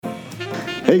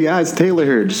Hey guys, Taylor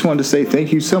here. Just wanted to say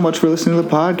thank you so much for listening to the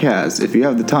podcast. If you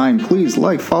have the time, please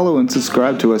like, follow, and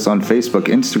subscribe to us on Facebook,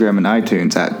 Instagram, and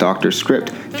iTunes at Dr. Script.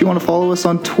 If you want to follow us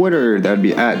on Twitter, that would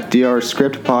be at Dr.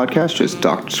 Script Podcast, just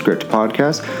Dr. Script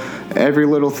Podcast. Every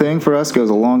little thing for us goes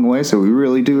a long way, so we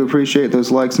really do appreciate those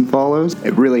likes and follows.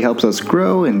 It really helps us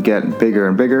grow and get bigger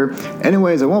and bigger.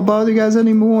 Anyways, I won't bother you guys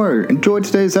anymore. Enjoy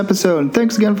today's episode, and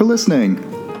thanks again for listening.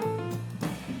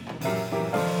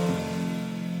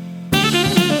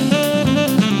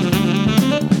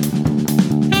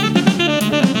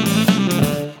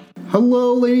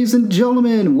 Hello, ladies and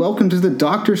gentlemen. Welcome to the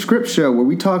Dr. Script Show, where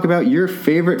we talk about your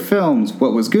favorite films,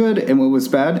 what was good and what was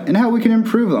bad, and how we can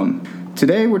improve them.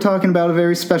 Today, we're talking about a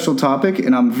very special topic,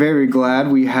 and I'm very glad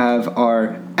we have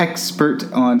our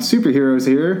expert on superheroes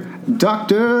here,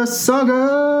 Dr.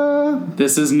 Saga.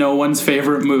 This is no one's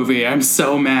favorite movie. I'm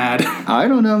so mad. I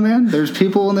don't know, man. There's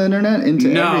people on the internet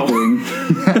into everything.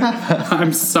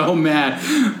 I'm so mad.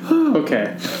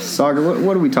 Okay. Saga,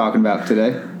 what are we talking about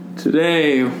today?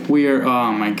 Today, we are...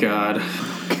 Oh, my God.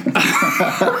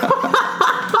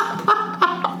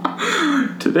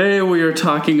 Today, we are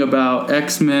talking about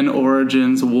X-Men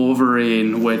Origins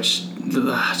Wolverine, which...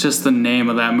 just the name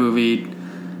of that movie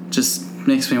just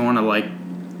makes me want to, like...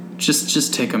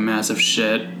 Just take a massive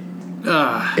shit.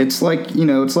 It's like,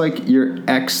 it's like your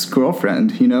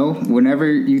ex-girlfriend, Whenever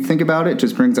you think about it,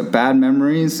 just brings up bad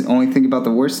memories. Only think about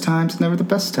the worst times, never the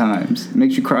best times. It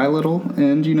makes you cry a little,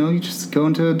 and, you just go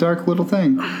into a dark little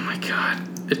thing. Oh, my God.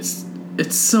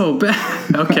 It's so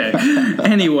bad. Okay.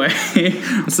 Anyway,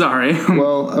 sorry.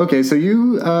 Well, okay, so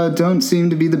you don't seem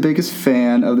to be the biggest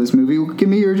fan of this movie. Give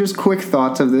me your just quick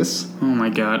thoughts of this. Oh, my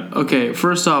God. Okay,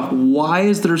 first off, why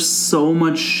is there so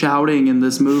much shouting in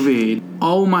this movie?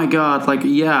 Oh, my God. Like,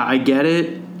 yeah, I get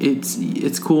it.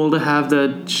 It's cool to have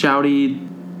the shouty...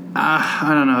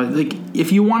 I don't know. Like,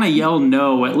 if you want to yell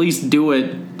no, at least do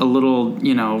it a little,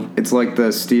 It's like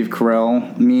the Steve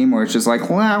Carell meme where it's just like,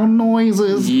 loud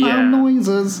noises, loud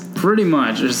noises. Pretty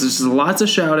much. There's just lots of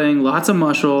shouting, lots of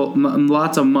muscle,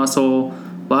 lots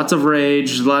of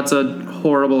rage, lots of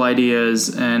horrible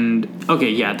ideas, and, okay,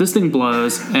 yeah, this thing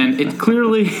blows, and it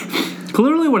clearly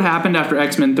what happened after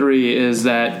X-Men 3 is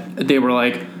that they were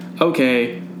like,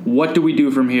 okay, what do we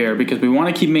do from here? Because we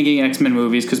want to keep making X-Men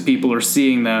movies because people are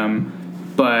seeing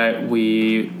them, but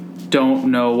we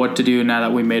don't know what to do now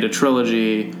that we made a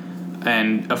trilogy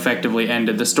and effectively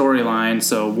ended the storyline,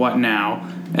 so what now?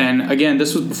 And again,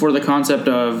 this was before the concept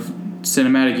of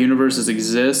cinematic universes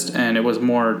exist, and it was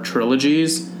more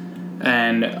trilogies.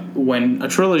 And when a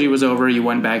trilogy was over, you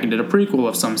went back and did a prequel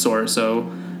of some sort,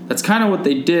 so that's kind of what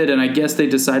they did, and I guess they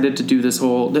decided to do this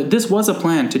was a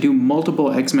plan to do multiple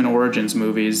X-Men Origins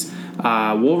movies.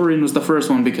 Wolverine was the first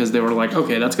one because they were like,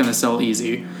 okay, that's going to sell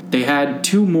easy. They had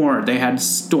two more. They had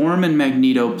Storm and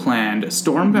Magneto planned.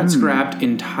 Storm got scrapped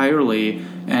entirely,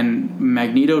 and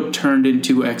Magneto turned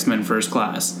into X-Men First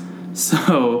Class.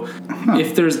 So,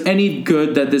 if there's any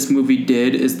good that this movie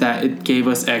did is that it gave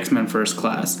us X-Men First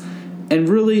Class. And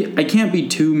really, I can't be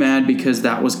too mad because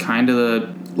that was kind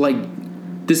of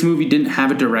this movie didn't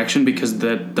have a direction because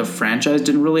the franchise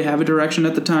didn't really have a direction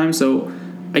at the time, so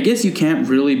I guess you can't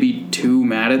really be too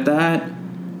mad at that,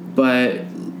 but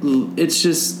it's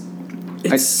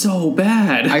so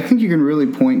bad. I think you can really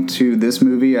point to this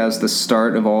movie as the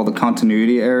start of all the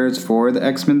continuity errors for the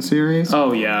X-Men series.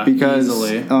 Oh, yeah, because,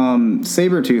 easily.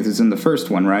 Sabretooth is in the first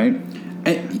one, right?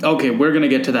 Okay, we're going to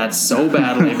get to that so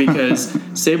badly because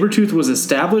Sabretooth was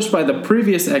established by the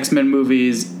previous X-Men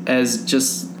movies as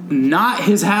just not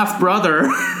his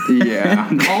half-brother. Yeah.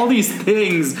 And all these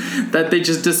things that they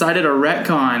just decided to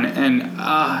retcon, and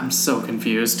I'm so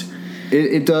confused.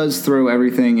 It does throw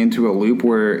everything into a loop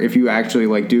where if you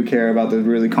actually do care about the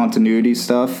really continuity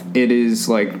stuff, it is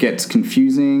gets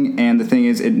confusing, and the thing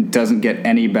is it doesn't get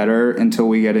any better until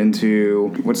we get into,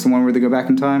 what's the one where they go back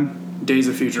in time? Days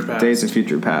of Future Past. Days of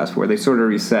Future Past, where they sort of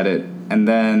reset it, and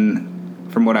then,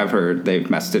 from what I've heard, they've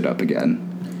messed it up again.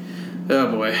 Oh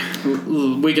boy,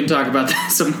 we can talk about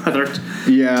that some other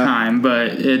time, but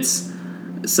it's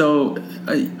so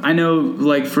I know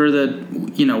for the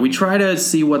we try to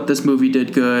see what this movie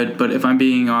did good, but if I'm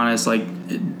being honest,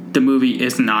 the movie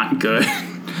is not good.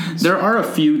 There are a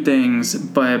few things,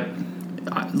 but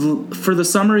for the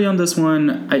summary on this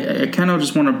one, I kind of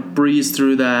just want to breeze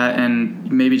through that and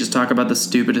maybe just talk about the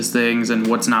stupidest things and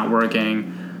what's not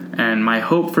working. And my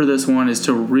hope for this one is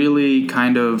to really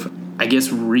kind of, I guess,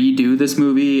 redo this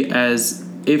movie as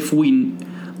if we,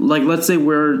 let's say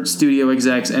we're studio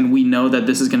execs and we know that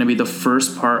this is going to be the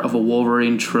first part of a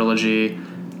Wolverine trilogy.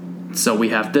 So we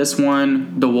have this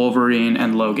one, the Wolverine,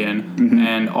 and Logan. Mm-hmm.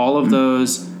 And all of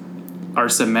those are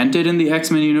cemented in the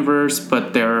X-Men universe,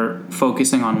 but they're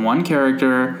focusing on one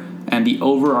character, and the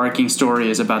overarching story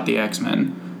is about the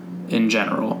X-Men in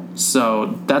general.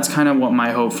 So that's kind of what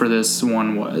my hope for this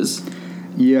one was.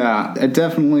 Yeah, it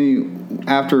definitely,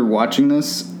 after watching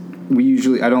this,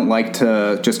 I don't like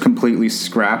to just completely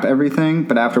scrap everything,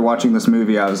 but after watching this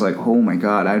movie, I was like, oh my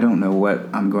god, I don't know what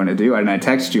I'm going to do. And I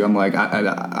text you, I'm like,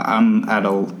 I'm at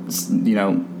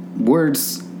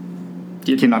words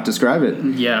cannot describe it.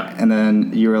 Yeah. And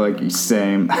then you were like,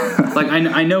 same. Like,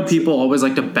 I know people always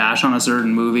like to bash on a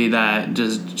certain movie that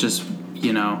just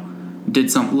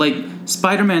did something. Like,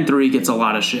 Spider-Man 3 gets a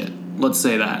lot of shit. Let's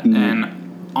say that. Mm-hmm.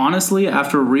 And honestly,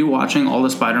 after rewatching all the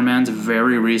Spider-Mans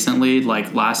very recently,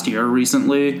 like last year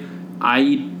recently,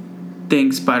 I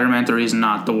think Spider-Man 3 is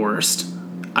not the worst.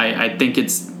 I think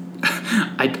it's...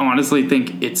 I honestly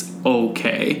think it's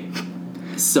okay.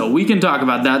 So we can talk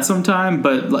about that sometime,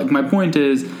 but like my point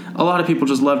is, a lot of people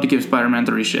just love to give Spider-Man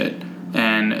 3 shit.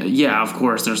 And yeah, of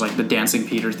course, there's like the Dancing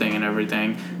Peter thing and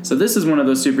everything. So this is one of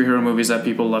those superhero movies that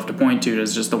people love to point to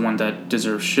as just the one that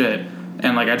deserves shit.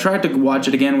 And like I tried to watch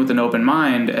it again with an open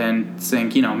mind and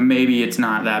think, maybe it's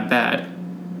not that bad.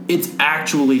 It's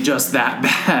actually just that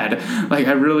bad. Like,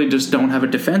 I really just don't have a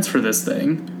defense for this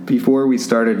thing. Before we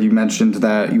started, you mentioned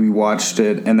that you watched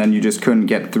it and then you just couldn't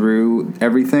get through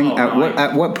everything.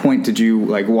 At what point did you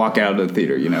like walk out of the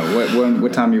theater?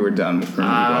 What time you were done with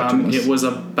watching this? It was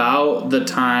about the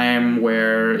time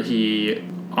where he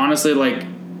honestly, like,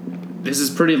 this is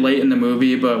pretty late in the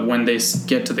movie, but when they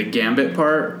get to the Gambit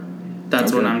part,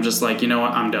 that's when I'm just like, you know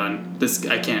what, I'm done.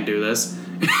 I can't do this.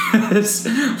 It's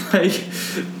like,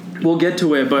 we'll get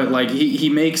to it, but like he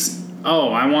makes,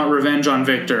 I want revenge on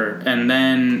Victor, and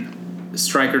then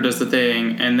Stryker does the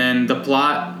thing, and then the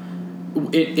plot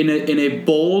in a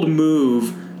bold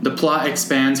move, the plot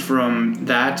expands from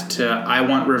that to I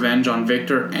want revenge on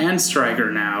Victor and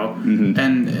Stryker now,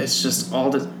 and it's just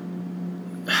all the.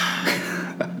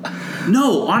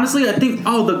 No, honestly, I think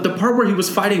the part where he was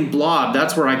fighting Blob,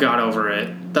 that's where I got over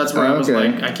it. That's where I was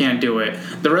like, I can't do it.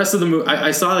 The rest of the movie,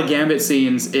 I saw the Gambit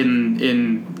scenes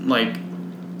in like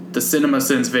the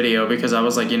CinemaSins video because I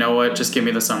was like, you know what, just give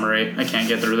me the summary. I can't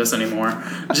get through this anymore.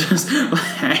 Just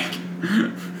like.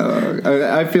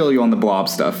 I feel you on the Blob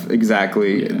stuff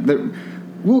exactly. Yeah.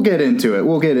 We'll get into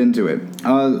it.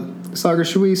 Sagar,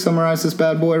 should we summarize this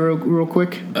bad boy real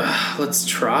quick? Let's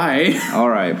try. All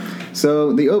right.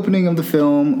 So the opening of the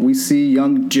film, we see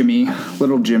young Jimmy,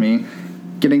 little Jimmy,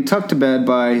 getting tucked to bed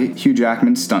by Hugh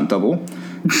Jackman's stunt double,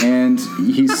 and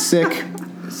he's sick.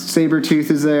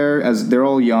 Sabretooth is there, as they're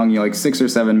all young, like 6 or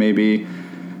 7 maybe,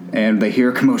 and they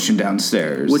hear a commotion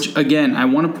downstairs. Which, again, I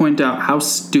want to point out how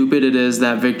stupid it is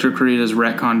that Victor Karitas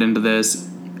retconned into this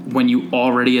when you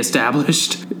already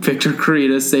established Victor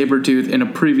Karitas Sabretooth in a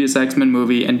previous X-Men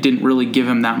movie and didn't really give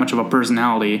him that much of a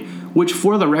personality, which,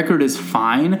 for the record, is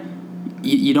fine.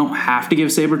 You don't have to give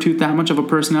Sabretooth that much of a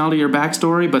personality or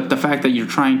backstory, but the fact that you're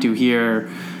trying to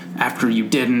here after you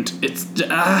didn't, it's...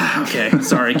 okay,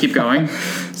 sorry, keep going.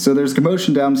 So there's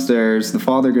commotion downstairs. The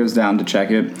father goes down to check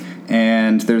it,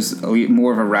 and there's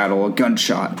more of a rattle, a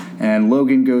gunshot. And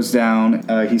Logan goes down.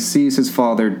 He sees his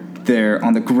father there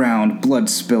on the ground, blood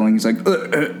spilling. He's like,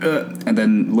 and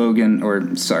then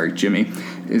Jimmy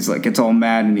is like, gets all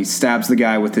mad, and he stabs the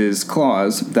guy with his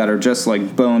claws that are just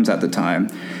like bones at the time.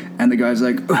 And the guy's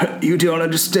like, you don't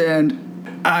understand.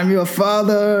 I'm your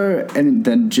father. And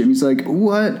then Jimmy's like,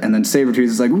 what? And then Sabretooth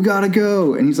is like, we gotta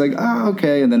go. And he's like,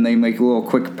 okay. And then they make a little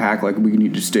quick pact, like, we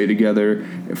need to stay together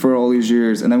for all these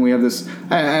years. And then we have this,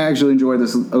 I actually enjoyed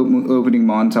this opening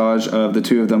montage of the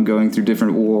two of them going through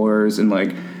different wars and,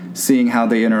 like, seeing how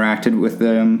they interacted with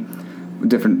them,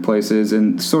 different places,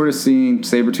 and sort of seeing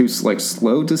Sabretooth's, like,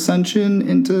 slow descension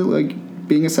into, like,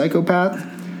 being a psychopath.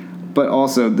 But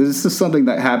also, this is something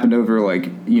that happened over, like,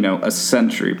 a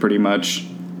century, pretty much.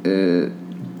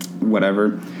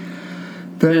 Whatever.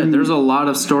 Then, there's a lot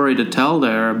of story to tell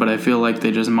there, but I feel like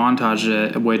they just montaged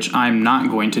it, which I'm not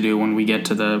going to do when we get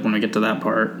to that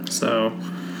part. So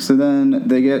then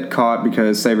they get caught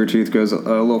because Sabretooth goes a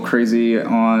little crazy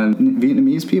on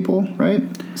Vietnamese people, right?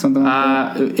 Something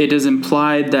like that? It is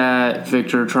implied that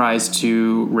Victor tries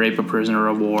to rape a prisoner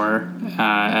of war,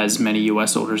 as many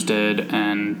U.S. soldiers did,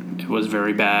 and it was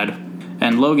very bad.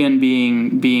 And Logan,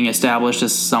 being established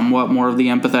as somewhat more of the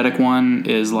empathetic one,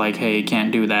 is like, hey,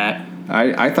 can't do that.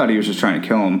 I thought he was just trying to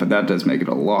kill him, but that does make it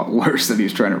a lot worse that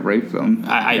he's trying to rape them.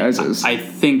 I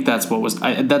think that's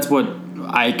what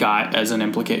I got as an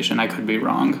implication. I could be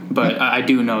wrong, but I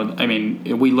do know. I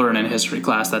mean, we learn in history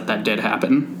class that did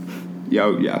happen.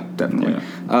 Yeah, definitely.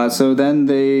 Yeah. So then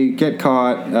they get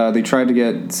caught. They try to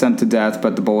get sent to death,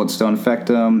 but the bullets don't affect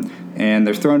them. and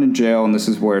they're thrown in jail, and this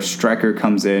is where Stryker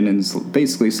comes in and is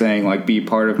basically saying, like, be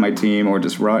part of my team or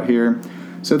just rot here.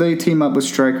 So they team up with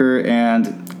Stryker,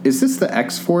 and is this the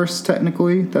X-Force,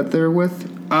 technically, that they're with?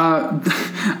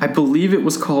 I believe it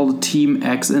was called Team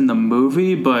X in the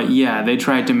movie, but yeah, they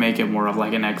tried to make it more of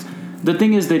like an X. The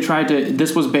thing is,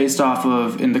 this was based off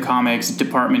of, in the comics,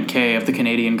 Department K of the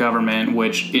Canadian government,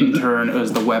 which in turn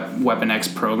is the Weapon X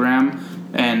program.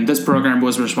 And this program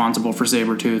was responsible for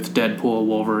Sabretooth, Deadpool,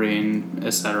 Wolverine,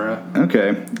 etc.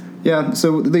 Okay. Yeah,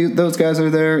 so those guys are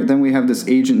there. Then we have this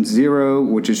Agent Zero,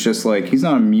 which is just like, he's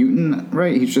not a mutant,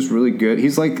 right? He's just really good.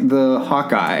 He's like the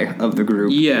Hawkeye of the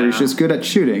group. Yeah. Where he's just good at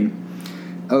shooting.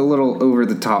 A little over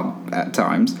the top at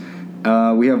times.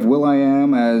 We have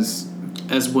Will.i.am as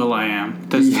Will.i.am.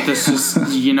 That's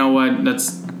just, you know what?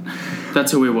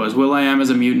 That's who he was. Will.i.am is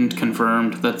a mutant,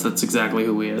 confirmed. That's exactly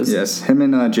who he is. Yes, him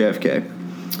and JFK.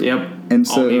 Yep. And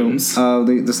all so mutants.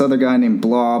 This other guy named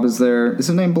Blob is there. Is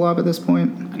his name Blob at this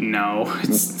point? No,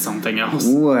 it's something else.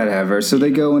 Whatever. So they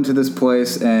go into this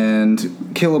place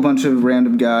and kill a bunch of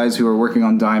random guys who are working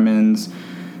on diamonds.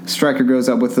 Stryker goes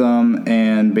up with them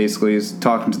and basically is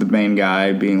talking to the main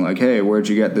guy, being like, hey, where'd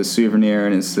you get this souvenir?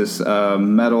 And it's this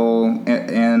metal,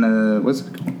 what's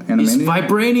it called? It's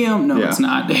vibranium. No, it's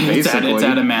not. It's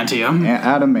adamantium.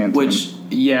 Adamantium. Which,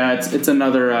 yeah, it's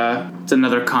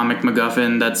another comic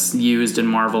MacGuffin that's used in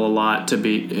Marvel a lot to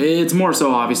be. It's more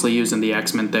so obviously used in the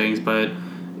X-Men things, but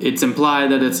it's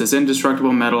implied that it's this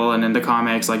indestructible metal, and in the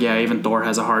comics, like, yeah, even Thor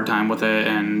has a hard time with it,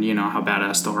 and you know how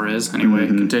badass Thor is. Anyway,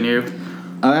 continue.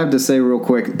 I have to say real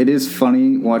quick, it is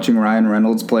funny watching Ryan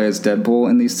Reynolds play as Deadpool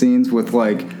in these scenes with,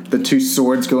 like, the two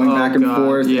swords going back and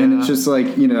forth, and it's just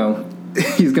like, you know,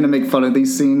 he's going to make fun of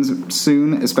these scenes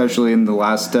soon, especially in the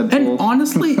last Deadpool. And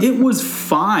honestly, it was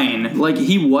fine. Like,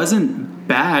 he wasn't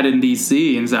bad in these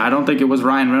scenes. I don't think it was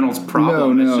Ryan Reynolds'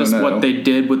 problem. It's just what they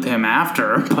did with him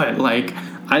after. But, like,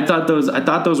 I thought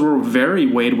those were very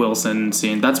Wade Wilson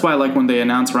scenes. That's why, like, when they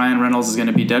announced Ryan Reynolds is going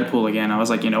to be Deadpool again, I was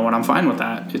like, you know what, I'm fine with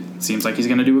that. It seems like he's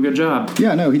going to do a good job.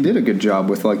 Yeah, no, he did a good job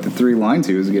with, like, the 3 lines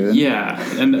he was given. Yeah,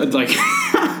 and, like,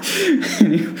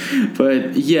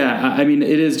 but, yeah, I mean,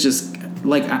 it is just,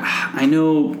 like, I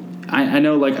know,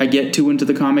 like, I get too into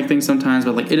the comic thing sometimes,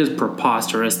 but, like, it is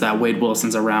preposterous that Wade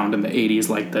Wilson's around in the 80s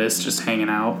like this, just hanging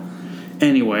out.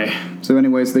 Anyway. So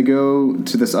anyways, they go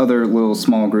to this other little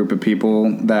small group of people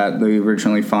that they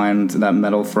originally find that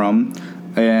metal from,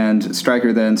 and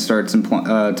Stryker then starts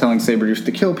telling Sabretooth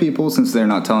to kill people since they're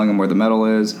not telling him where the metal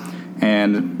is,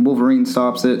 and Wolverine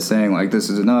stops it, saying, like, this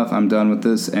is enough, I'm done with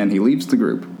this, and he leaves the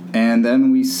group. And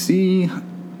then we see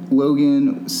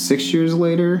Logan 6 years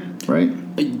later, right?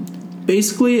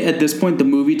 Basically, at this point, the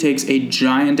movie takes a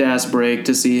giant-ass break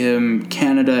to see him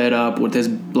Canada it up with his,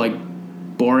 like,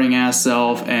 boring-ass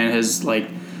self and his, like,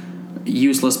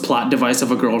 useless plot device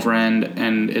of a girlfriend,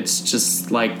 and it's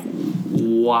just like,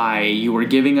 why? You were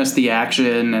giving us the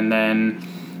action, and then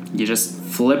you just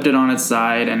flipped it on its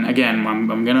side. And again,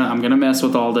 I'm gonna mess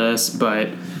with all this, but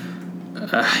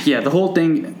yeah, the whole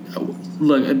thing.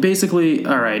 Look, basically,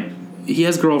 all right. He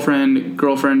has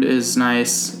girlfriend is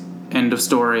nice. End of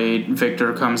story.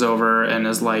 Victor comes over and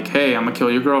is like, hey, I'm gonna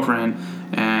kill your girlfriend.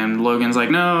 And Logan's like,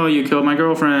 no, you killed my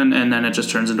girlfriend. And then it just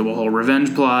turns into a whole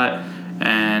revenge plot.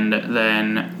 And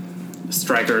then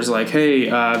Stryker's like, hey,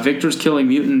 Victor's killing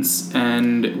mutants,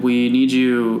 and we need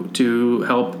you to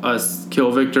help us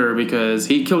kill Victor because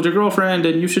he killed your girlfriend,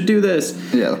 and you should do this.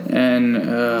 Yeah. And,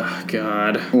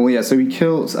 God. Well, yeah, so he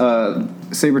kills,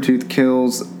 Sabretooth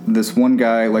kills this one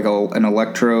guy, like an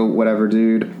electro whatever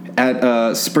dude,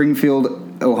 at Springfield,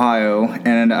 Ohio,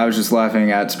 and I was just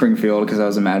laughing at Springfield because I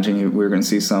was imagining we were going to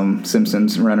see some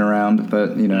Simpsons run around,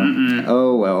 but, you know,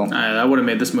 oh well. That would have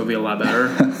made this movie a lot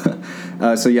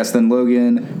better. So yes, then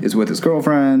Logan is with his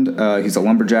girlfriend. He's a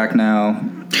lumberjack now.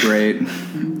 Great.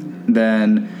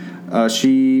 Then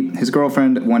his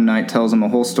girlfriend one night tells him a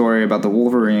whole story about the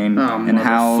Wolverine and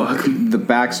how the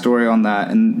backstory on that,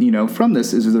 and, you know, from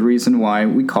this is the reason why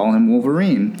we call him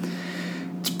Wolverine.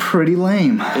 It's pretty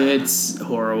lame. It's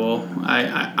horrible.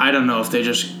 I don't know if they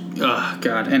just... Oh,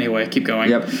 God. Anyway, keep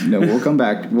going. Yep. No, we'll come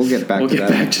back. We'll get back to that. We'll get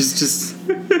back. Just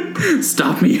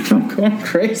stop me if I'm going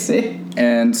crazy.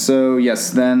 And so, yes,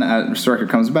 then Stryker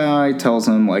comes by, tells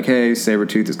him, like, hey,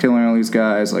 Sabretooth is killing all these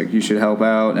guys. Like, you should help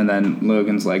out. And then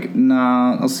Logan's like,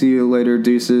 nah, I'll see you later,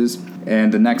 deuces.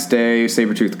 And the next day,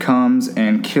 Sabretooth comes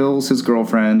and kills his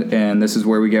girlfriend. And this is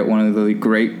where we get one of the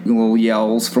great little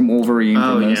yells from Wolverine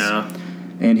from this. Yeah.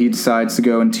 And he decides to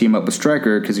go and team up with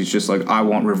Stryker because he's just like, I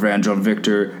want revenge on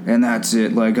Victor, and that's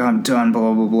it. Like, I'm done,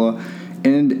 blah, blah, blah.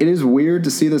 And it is weird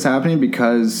to see this happening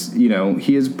because, you know,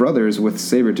 he is brothers with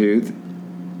Sabretooth.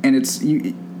 And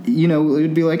it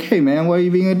would be like, hey, man, why are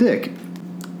you being a dick?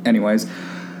 Anyways,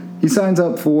 he signs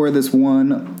up for this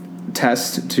one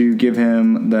test to give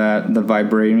him the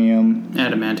vibranium,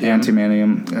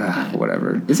 antimanium,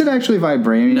 whatever. Is it actually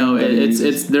vibranium? No,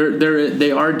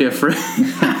 they are different.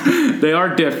 They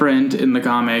are different in the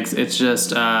comics. It's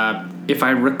just if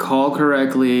I recall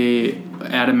correctly,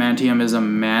 adamantium is a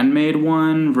man-made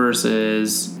one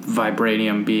versus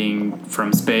vibranium being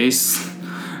from space.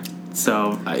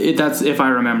 So that's, if I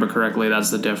remember correctly,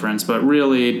 that's the difference. But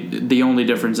really, the only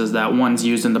difference is that one's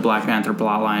used in the Black Panther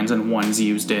plot lines and one's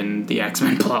used in the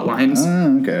X-Men plot lines.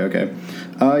 Okay.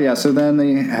 So then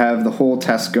they have the whole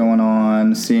test going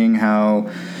on, seeing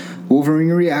how Wolverine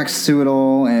reacts to it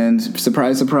all, and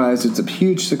surprise, surprise, it's a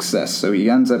huge success. So he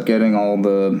ends up getting all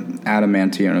the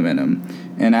adamantium in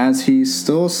him. And as he's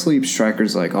still asleep,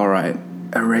 Stryker's like, all right,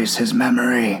 erase his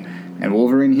memory. And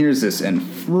Wolverine hears this and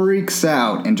freaks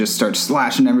out and just starts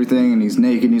slashing everything, and he's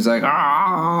naked, and he's like,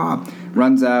 ah!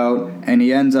 Runs out, and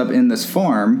he ends up in this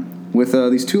farm with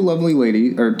these two lovely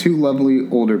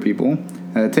older people.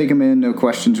 Take him in, no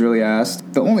questions really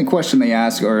asked. The only question they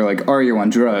ask are like, are you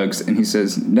on drugs? And he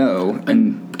says no.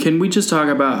 And can we just talk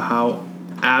about how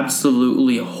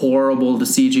absolutely horrible the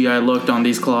CGI looked on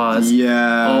these claws?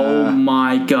 Yeah. Oh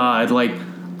my god, like...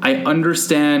 I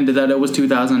understand that it was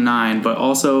 2009, but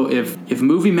also if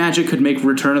movie magic could make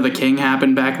Return of the King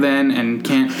happen back then and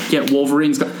can't get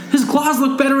Wolverine's... His claws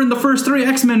look better in the first 3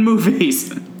 X-Men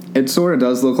movies. It sort of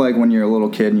does look like when you're a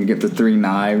little kid and you get the 3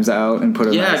 knives out and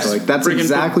put them out. So like, that's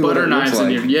exactly what it looks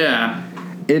like. Yeah.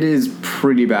 It is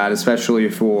pretty bad, especially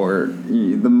for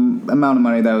the amount of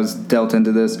money that was dealt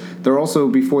into this. There also,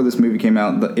 before this movie came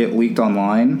out, it leaked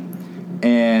online,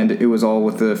 and it was all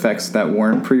with the effects that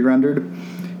weren't pre-rendered.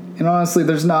 And honestly,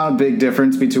 there's not a big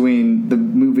difference between the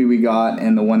movie we got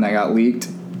and the one that got leaked.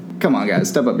 Come on, guys,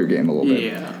 step up your game a little bit.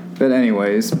 Yeah. But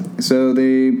anyways, so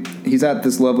he's at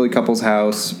this lovely couple's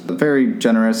house, very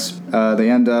generous.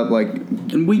 They end up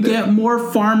and we get more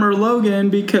Farmer Logan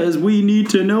because we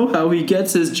need to know how he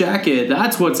gets his jacket.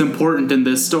 That's what's important in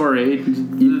this story.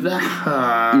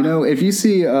 If you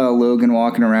see Logan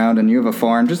walking around and you have a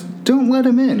farm, just don't let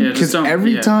him in. Because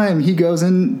every time he goes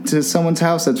into someone's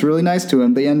house that's really nice to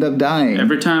him, they end up dying.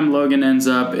 Every time Logan ends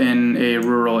up in a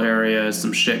rural area,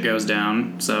 some shit goes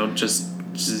down. So just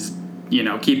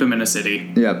keep him in a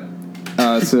city. Yep.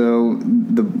 So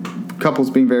the couple's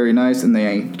being very nice, and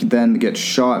they then get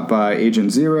shot by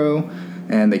Agent Zero,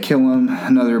 and they kill him.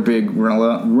 Another big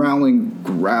growling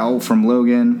growl from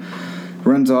Logan.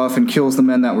 Runs off and kills the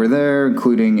men that were there,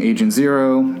 including Agent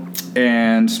Zero.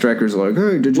 And Stryker's like,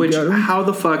 hey, did you get him? How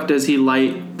the fuck does he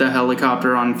light the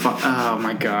helicopter on fire? Oh,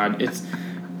 my God.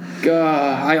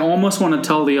 I almost want to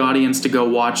tell the audience to go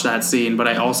watch that scene, but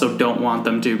I also don't want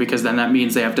them to, because then that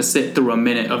means they have to sit through a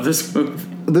minute of this movie.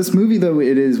 This movie, though,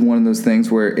 it is one of those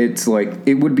things where it's like,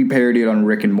 it would be parodied on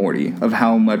Rick and Morty of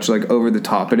how much, like, over the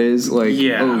top it is. Like,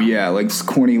 oh, yeah, like, this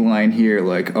corny line here,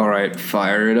 like, all right,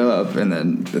 fire it up. And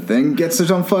then the thing gets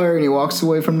it on fire, and he walks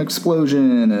away from an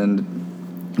explosion,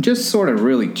 and just sort of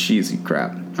really cheesy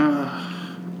crap.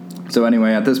 So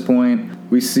anyway, at this point,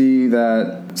 we see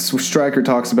that Stryker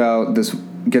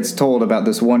gets told about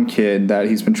this one kid that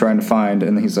he's been trying to find,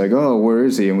 and he's like, oh, where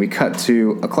is he? And we cut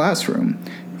to a classroom,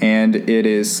 and it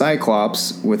is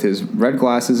Cyclops with his red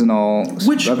glasses and all.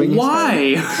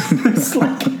 Why? It's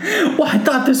like, well, I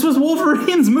thought this was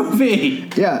Wolverine's movie.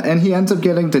 Yeah, and he ends up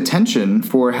getting detention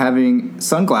for having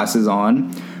sunglasses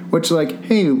on, which, like,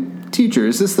 hey, teacher,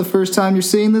 is this the first time you're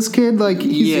seeing this kid? Like,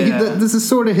 this is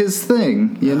sort of his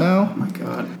thing, you know? Oh, my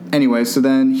God. Anyway, so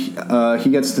then he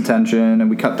gets detention, and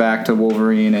we cut back to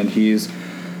Wolverine, and he's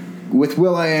with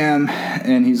Will.i.am,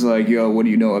 and he's like, yo, what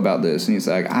do you know about this? And he's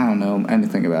like, I don't know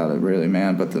anything about it, really,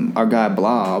 man, but our guy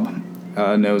Blob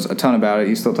knows a ton about it.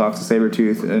 He still talks to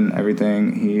Sabretooth and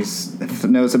everything. He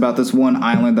knows about this one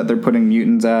island that they're putting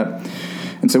mutants at.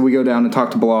 And so we go down and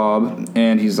talk to Blob,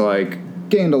 and he's like,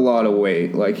 gained a lot of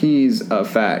weight. Like, he's a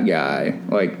fat guy,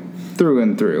 like, through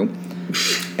and through.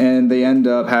 And they end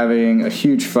up having a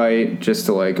huge fight just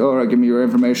to, like, all right, give me your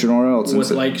information or else.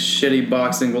 With, like, shitty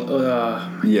boxing.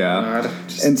 Yeah. God.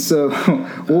 And so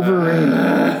Wolverine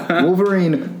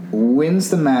wins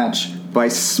the match by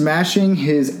smashing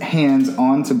his hands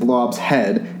onto Blob's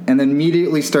head, and then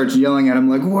immediately starts yelling at him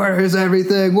like, where is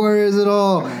everything? Where is it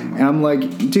all? And I'm like,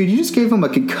 dude, you just gave him a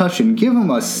concussion. Give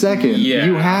him a second. Yeah.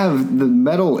 You have the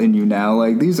metal in you now.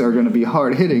 Like, these are going to be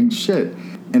hard-hitting shit.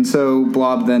 And so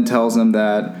Blob then tells him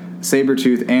that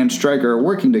Sabretooth and Stryker are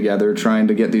working together trying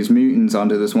to get these mutants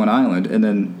onto this one island. And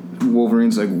then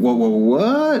Wolverine's like,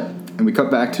 what? And we cut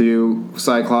back to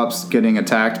Cyclops getting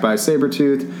attacked by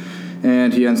Sabretooth.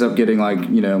 And he ends up getting,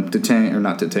 detained, or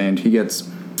not detained. He gets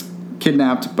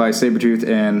kidnapped by Sabretooth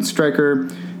and Stryker,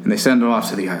 and they send him off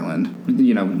to the island.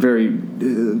 Very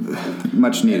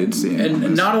much needed scene.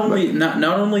 And not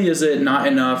only is it not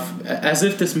enough, as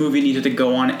if this movie needed to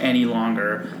go on any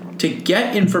longer, to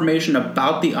get information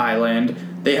about the island,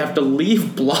 they have to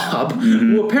leave Blob,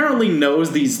 who apparently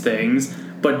knows these things,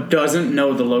 but doesn't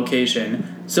know the location.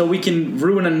 So we can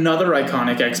ruin another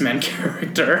iconic X-Men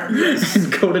character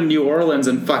and go to New Orleans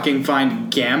and fucking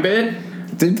find Gambit.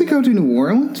 Did they go to New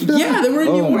Orleans? Yeah, they were in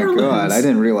New Orleans. Oh my god, I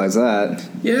didn't realize that.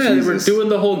 Yeah, they were doing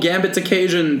the whole Gambit's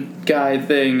Occasion guy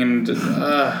thing, and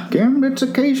Gambit's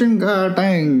Occasion guy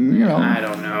thing, I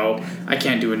don't know. I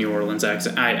can't do a New Orleans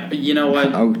accent. You know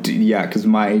what? Oh yeah, because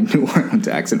my New Orleans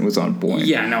accent was on point.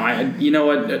 Yeah, no. You know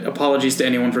what? Apologies to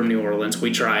anyone from New Orleans.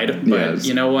 We tried, but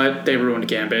You know what? They ruined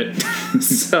Gambit.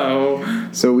 So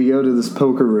we go to this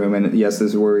poker room, and yes,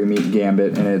 this is where we meet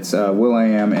Gambit, and it's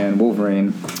Will.i.am and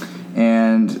Wolverine.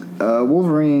 And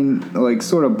Wolverine,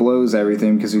 sort of blows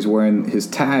everything because he's wearing his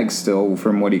tag still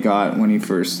from what he got when he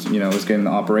first, was getting the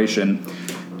operation.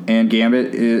 And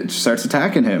Gambit starts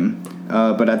attacking him.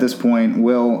 But at this point,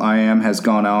 Will.i.am has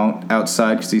gone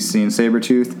outside because he's seen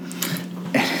Sabretooth.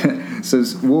 So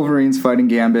Wolverine's fighting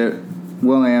Gambit.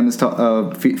 Will.i.am is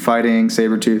fighting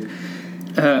Sabretooth.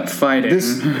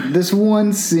 Fighting. This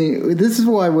one scene, this is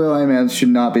why Will.i.am should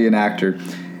not be an actor.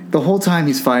 The whole time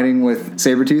he's fighting with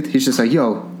Sabretooth, he's just like,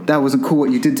 yo, that wasn't cool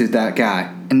what you did to that guy.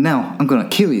 And now I'm going to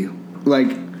kill you.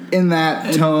 In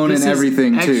that tone and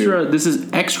everything, too. This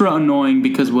is extra annoying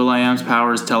because Will.i.am's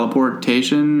power is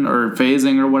teleportation or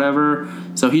phasing or whatever.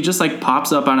 So he just,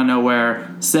 pops up out of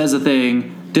nowhere, says a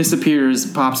thing, disappears,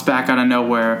 pops back out of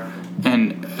nowhere,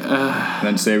 and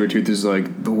then Sabretooth is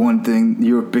like, the one thing,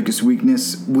 your biggest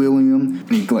weakness, William.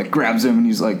 And he grabs him and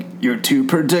he's like, you're too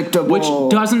predictable. Which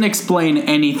doesn't explain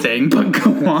anything, but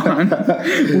go on.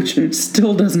 Which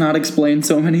still does not explain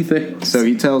so many things. So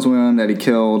he tells William that he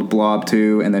killed Blob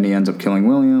 2, and then he ends up killing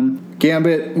William.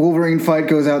 Gambit, Wolverine fight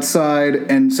goes outside,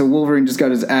 and so Wolverine just got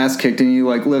his ass kicked, and he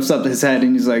lifts up his head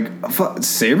and he's like,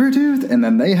 Sabretooth? And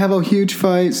then they have a huge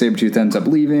fight. Sabretooth ends up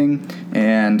leaving,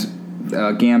 and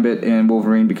Gambit and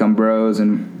Wolverine become bros,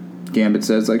 and Gambit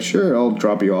says, sure, I'll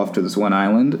drop you off to this one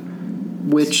island.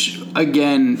 Which,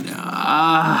 again,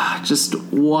 just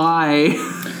why?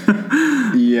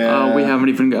 Yeah. We haven't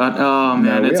even got... Oh,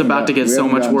 man, it's about to get so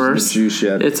much worse.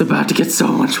 It's about to get so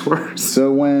much worse.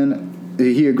 So when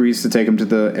he agrees to take him to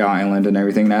the island and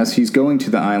everything, and as he's going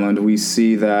to the island, we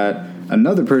see that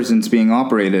another person's being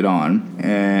operated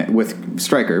on with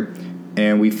Stryker,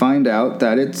 and we find out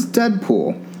that it's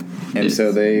Deadpool. And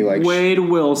so they Wade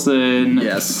Wilson.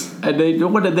 Yes.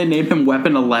 And what did they name him?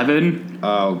 Weapon 11?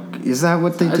 Oh, is that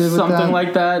what they did with that? Something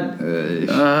like that.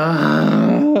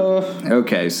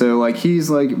 Okay, so he's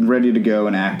ready to go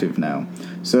and active now.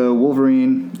 So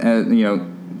Wolverine,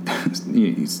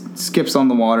 he skips on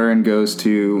the water and goes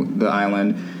to the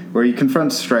island where he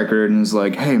confronts Stryker and is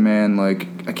like, hey man, I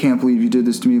can't believe you did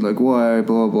this to me, why,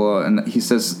 blah, blah. And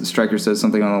Stryker says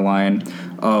something on the line,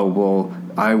 oh, well,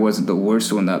 I wasn't the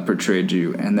worst one that betrayed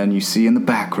you. And then you see in the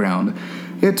background,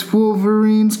 it's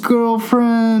Wolverine's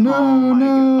girlfriend. Oh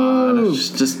no! God.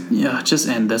 Just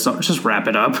end this. Just wrap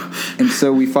it up. And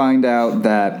so we find out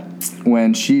that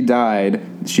when she died,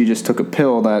 she just took a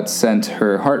pill that sent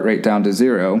her heart rate down to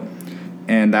 0,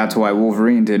 and that's why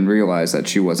Wolverine didn't realize that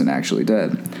she wasn't actually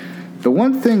dead. The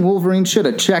one thing Wolverine should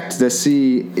have checked to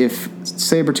see if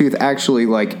Sabretooth actually,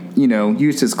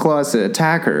 used his claws to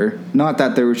attack her, not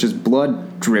that there was just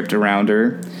blood dripped around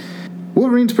her.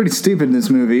 Wolverine's pretty stupid in this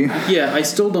movie. Yeah, I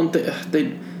still don't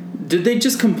think... Did they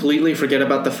just completely forget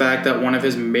about the fact that one of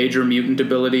his major mutant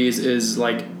abilities is,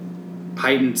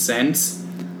 heightened sense?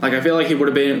 I feel like he would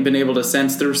have been able to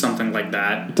sense through something like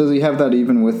that. Does he have that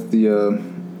even with the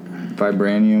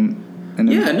vibranium?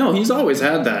 Yeah, no, he's always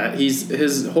had that.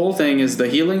 His whole thing is the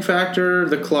healing factor,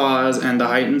 the claws, and the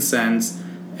heightened sense.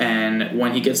 And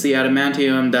when he gets the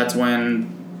adamantium, that's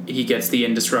when he gets the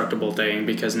indestructible thing,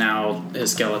 because now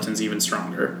his skeleton's even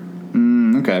stronger.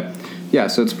 Okay. Yeah,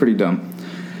 so it's pretty dumb.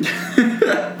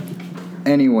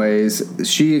 Anyways,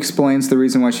 she explains the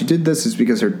reason why she did this is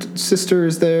because her sister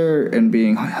is there and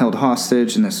being held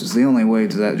hostage, and this was the only way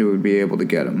that they would be able to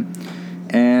get him.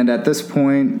 And at this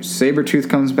point, Sabretooth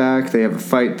comes back. They have a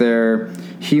fight there.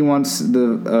 He wants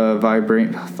the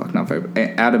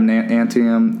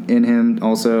adamantium in him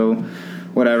also.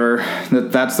 Whatever.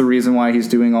 That's the reason why he's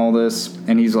doing all this.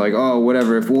 And he's like, oh,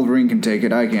 whatever. If Wolverine can take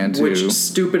it, I can too. Which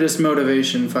stupidest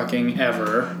motivation fucking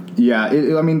ever. Yeah,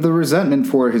 the resentment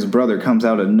for his brother comes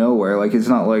out of nowhere. It's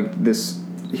not like this...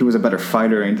 He was a better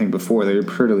fighter or anything before. They were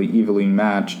pretty evenly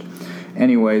matched.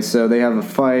 Anyway, so they have a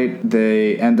fight.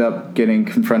 They end up getting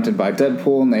confronted by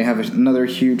Deadpool, and they have another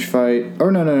huge fight. Oh,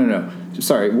 no.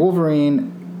 Sorry,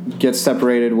 Wolverine gets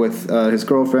separated with his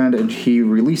girlfriend, and he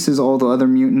releases all the other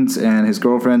mutants, and his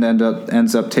girlfriend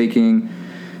ends up taking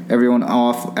everyone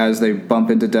off as they bump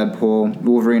into Deadpool.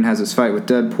 Wolverine has his fight with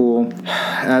Deadpool.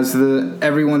 As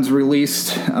everyone's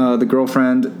released, the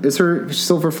girlfriend is her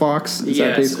Silver Fox. Is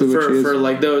that basically what she is? For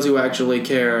like those who actually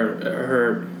care,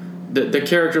 the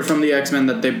character from the X-Men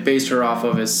that they based her off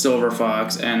of is Silver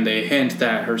Fox, and they hint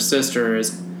that her sister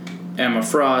is Emma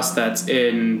Frost, that's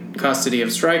in custody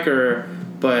of Stryker.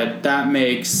 But that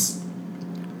makes,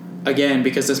 again,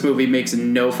 because this movie makes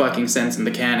no fucking sense in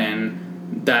the canon,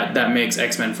 that makes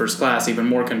X-Men First Class even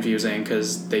more confusing,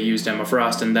 because they used Emma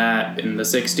Frost in that in the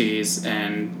 60s,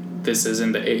 and this is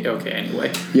in the 80s. Okay,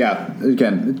 anyway. Yeah,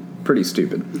 again, pretty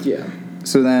stupid. Yeah.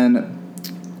 So then,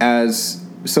 as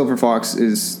Silver Fox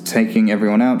is taking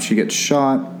everyone out, she gets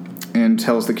shot and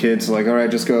tells the kids, like, all right,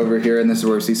 just go over here, and this is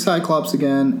where we see Cyclops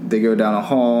again. They go down a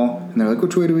hall, and they're like,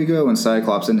 which way do we go? And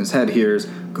Cyclops in his head hears,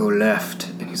 go left.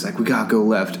 And he's like, we gotta go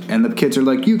left. And the kids are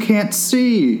like, you can't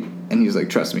see. And he's like,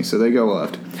 trust me. So they go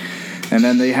left. And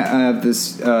then they have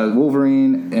this,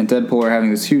 Wolverine and Deadpool are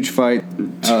having this huge fight.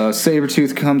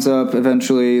 Sabretooth comes up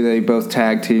eventually. They both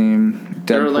tag team. Deadpool.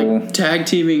 They're like tag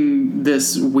teaming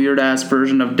this weird ass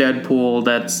version of Deadpool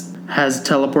has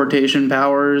teleportation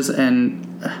powers, and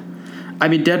I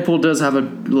mean, Deadpool does have a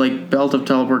like belt of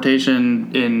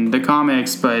teleportation in the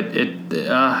comics, but it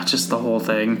just the whole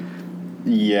thing.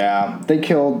 Yeah, they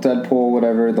kill Deadpool.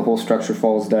 Whatever, the whole structure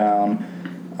falls down.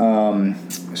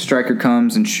 Stryker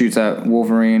comes and shoots at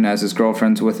Wolverine as his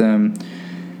girlfriend's with him,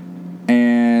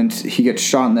 and he gets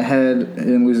shot in the head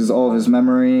and loses all of his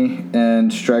memory.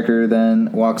 And Stryker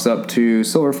then walks up to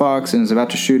Silver Fox and is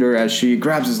about to shoot her as she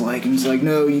grabs his leg and is like,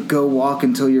 no, you go walk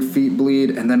until your feet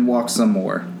bleed, and then walk some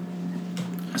more.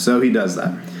 So he does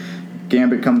that.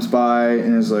 Gambit comes by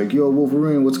and is like, yo,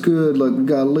 Wolverine, what's good? Like, we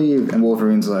gotta leave. And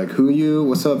Wolverine's like, who you?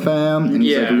 What's up, fam? And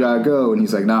he's like, we gotta go. And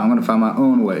he's like, nah, I'm gonna find my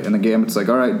own way. And the Gambit's like,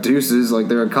 all right, deuces. Like,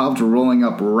 there are cops rolling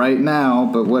up right now,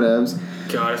 but whatevs.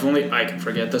 God, if only I could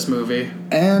forget this movie.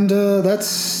 And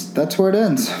that's where it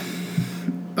ends.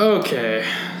 Okay.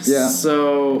 Yeah.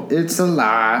 So it's a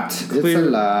lot.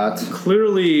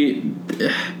 Clearly,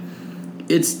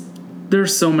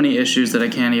 there's so many issues that I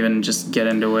can't even just get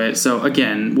into it. So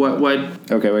again, what?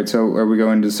 Okay, wait. So are we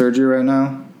going to surgery right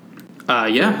now?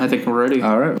 Yeah, I think we're ready.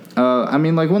 All right. I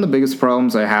mean, like, one of the biggest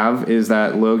problems I have is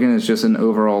that Logan is just an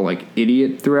overall, like,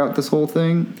 idiot throughout this whole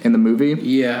thing in the movie.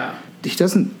 Yeah. He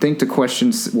doesn't think to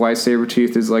question why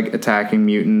Sabretooth is, like, attacking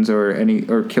mutants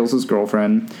or kills his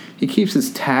girlfriend. He keeps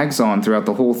his tags on throughout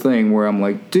the whole thing, where I'm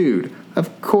like, dude,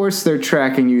 of course they're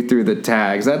tracking you through the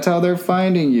tags. That's how they're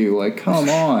finding you. Like, come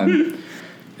on.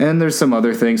 And there's some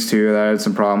other things, too, that I had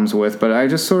some problems with. But I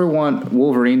just sort of want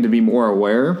Wolverine to be more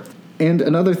aware. And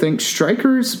another thing,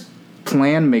 Stryker's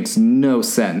plan makes no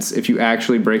sense if you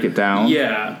actually break it down.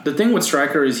 Yeah, the thing with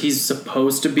Stryker is he's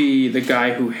supposed to be the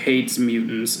guy who hates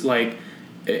mutants. Like,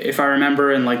 if I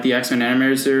remember in, like, the X-Men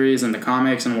animated series and the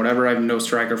comics and whatever I know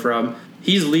Stryker from,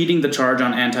 he's leading the charge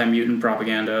on anti-mutant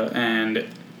propaganda, and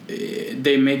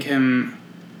they make him...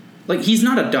 Like, he's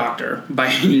not a doctor by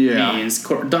any means.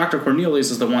 Dr.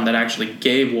 Cornelius is the one that actually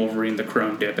gave Wolverine the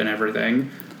chrome dip and everything.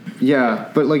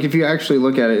 Yeah, but, like, if you actually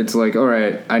look at it, it's like, all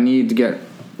right, I need to get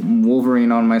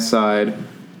Wolverine on my side.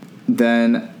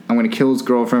 Then I'm going to kill his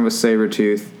girlfriend with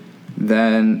Sabretooth.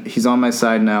 Then he's on my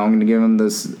side now. I'm going to give him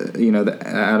this,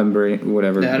 the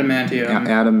whatever. The adamantium.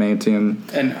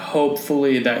 Adamantium. And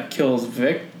hopefully that kills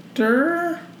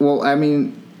Victor? Well, I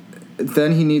mean...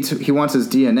 Then he wants his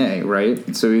DNA,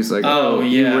 right? So he's like,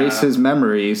 erase his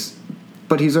memories,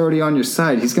 but he's already on your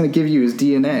side. He's going to give you his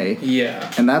DNA.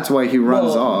 Yeah. And that's why he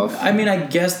runs off. I mean, I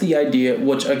guess the idea,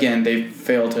 which again, they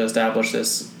failed to establish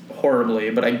this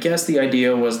horribly, but I guess the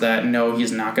idea was that no,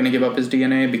 he's not going to give up his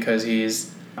DNA because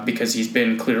he's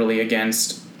been clearly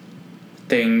against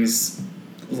things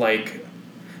like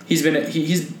he's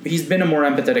been a more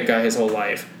empathetic guy his whole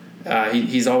life.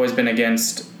 He's always been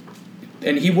against.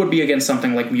 And he would be against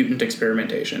something like mutant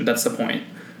experimentation. That's the point.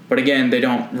 But again, they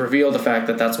don't reveal the fact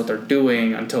that that's what they're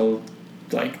doing until,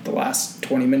 like, the last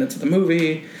 20 minutes of the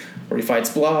movie, where he fights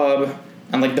Blob.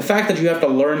 And, like, the fact that you have to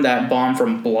learn that bomb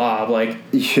from Blob, like...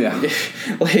 Yeah.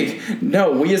 Like,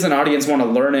 no, we as an audience want to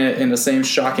learn it in the same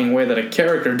shocking way that a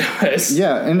character does.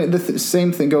 Yeah, and the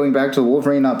same thing going back to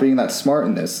Wolverine not being that smart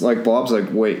in this. Like, Blob's like,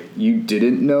 wait, you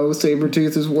didn't know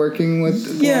Sabretooth is working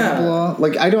with blah, blah?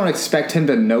 Like, I don't expect him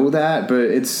to know that, but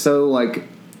it's so, like,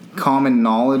 common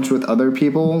knowledge with other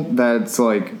people that it's,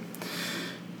 like,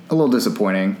 a little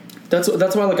disappointing.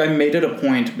 That's why, like, I made it a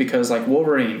point because, like,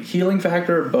 Wolverine, healing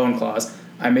factor, bone claws.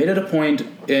 I made it a point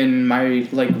in my,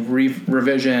 like,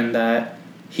 revision that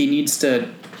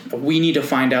we need to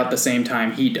find out the same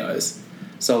time he does.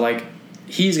 So, like,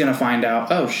 he's going to find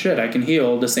out, oh, shit, I can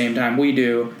heal the same time we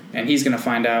do. And he's going to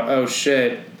find out, oh,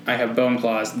 shit, I have bone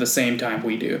claws the same time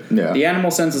we do. Yeah. The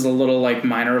animal sense is a little, like,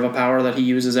 minor of a power that he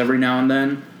uses every now and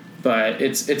then. But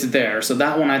it's there. So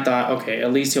that one I thought, okay,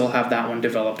 at least he'll have that one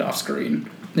developed off screen.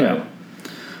 Yeah.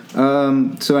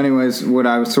 So anyways, what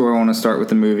I sort of want to start with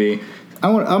the movie.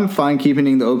 I'm fine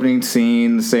keeping the opening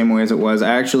scene the same way as it was.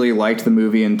 I actually liked the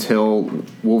movie until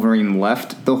Wolverine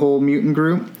left the whole mutant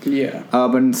group. Yeah.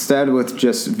 But instead, with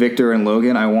just Victor and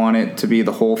Logan, I want it to be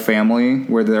the whole family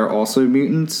where they're also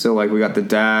mutants. So, like, we got the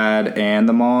dad and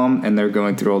the mom, and they're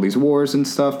going through all these wars and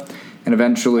stuff. And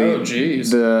eventually,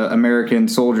 the American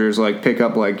soldiers, like, pick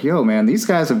up, like, yo, man, these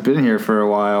guys have been here for a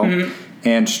while. Mm-hmm.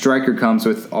 And Stryker comes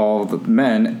with all the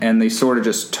men, and they sort of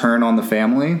just turn on the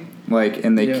family. Like,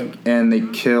 and they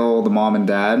kill the mom and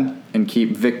dad and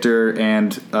keep Victor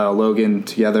and Logan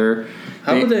together.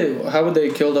 How would they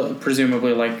kill the,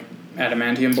 presumably, like,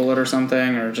 adamantium bullet or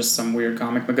something, or just some weird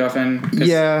comic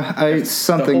MacGuffin?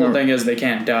 Something. The whole thing is they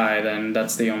can't die. Then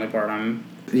that's the only part I'm.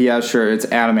 Yeah, sure. It's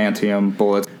adamantium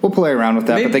bullets. We'll play around with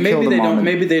that, but they kill the mom.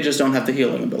 Maybe they just don't have the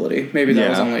healing ability. Maybe that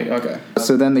was only okay.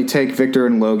 So then they take Victor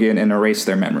and Logan and erase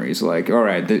their memories. Like, all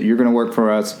right, you're going to work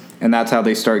for us, and that's how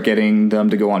they start getting them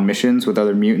to go on missions with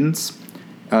other mutants.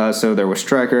 So they're with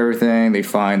Stryker, everything. They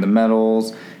find the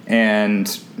medals, and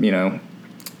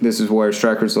this is where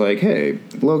Stryker's like, hey,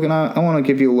 Logan, I want to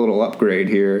give you a little upgrade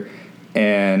here,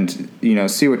 and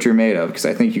see what you're made of, because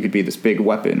I think you could be this big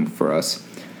weapon for us.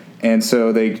 And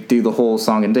so they do the whole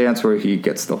song and dance where he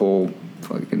gets the whole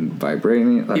fucking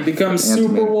vibrating. He becomes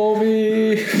Super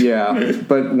Wolvie. Yeah,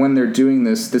 but when they're doing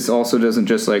this also doesn't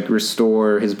just, like,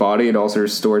 restore his body. It also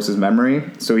restores his memory.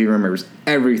 So he remembers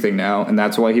everything now, and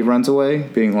that's why he runs away,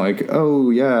 being like, oh,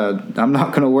 yeah, I'm not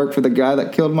going to work for the guy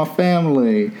that killed my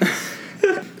family.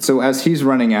 So as he's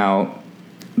running out,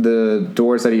 the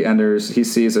doors that he enters, he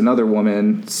sees another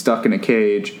woman stuck in a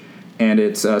cage. And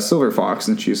it's Silver Fox,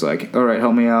 and she's like, all right,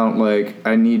 help me out. Like,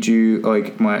 I need you.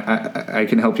 Like, I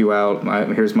can help you out.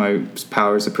 Here's my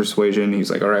powers of persuasion.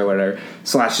 He's like, all right, whatever.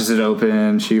 Slashes it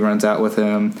open. She runs out with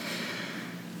him.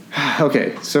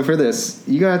 Okay, so for this,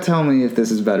 you got to tell me if this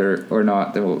is better or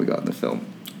not than what we got in the film.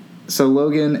 So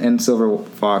Logan and Silver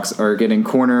Fox are getting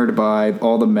cornered by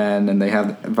all the men, and they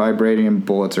have vibranium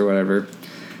bullets or whatever.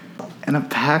 And a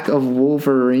pack of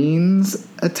Wolverines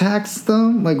attacks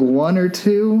them, like one or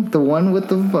two. The one with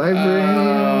the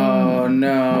vibranium. Oh,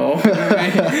 no.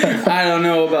 I don't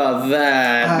know about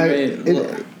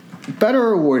that. Better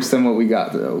or worse than what we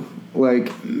got, though?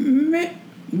 Like,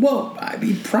 well, I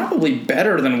mean, probably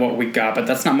better than what we got, but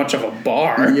that's not much of a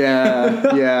bar.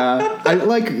 Yeah. I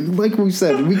like we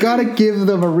said, we got to give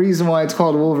them a reason why it's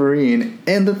called Wolverine.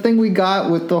 And the thing we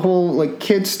got with the whole, like,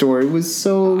 kid story was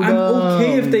so I'm dumb.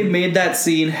 okay if they made that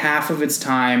scene half of its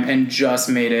time and just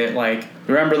made it, like,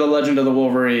 remember the legend of the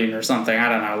Wolverine or something. I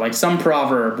don't know, like some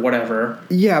proverb, whatever.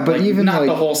 Yeah, but like, even, not like,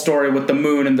 the whole story with the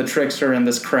moon and the trickster and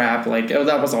this crap. Like,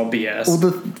 that was all BS.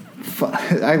 Well,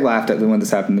 I laughed at when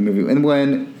this happened in the movie. And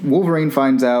when Wolverine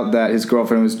finds out that his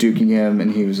girlfriend was duking him,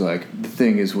 and he was like, the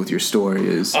thing is with your story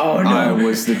is, oh, no. I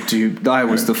was the dupe, I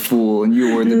was the fool, and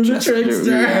you were the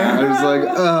trickster. Yeah, I was like,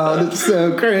 oh, that's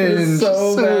so cringe. It's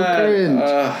so bad.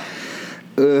 Cringe.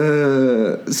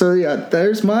 So yeah,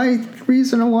 there's my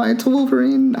reason why it's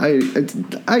Wolverine.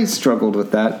 I struggled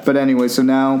with that, but anyway. So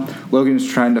now Logan's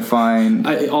trying to find.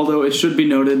 Although it should be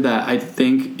noted that I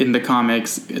think in the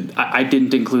comics, I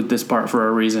didn't include this part for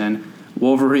a reason.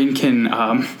 Wolverine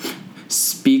can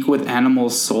speak with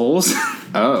animals' souls.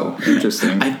 Oh,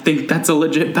 interesting. I think that's a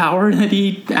legit power that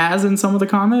he has in some of the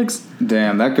comics.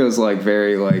 Damn, that goes like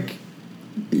very like.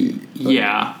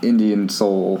 Yeah, Indian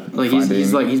soul. Like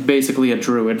he's basically a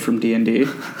druid from D&D.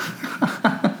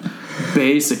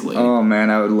 Basically. Oh man,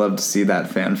 I would love to see that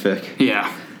fanfic.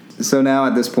 Yeah. So now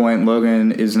at this point,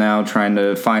 Logan is now trying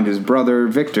to find his brother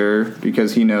Victor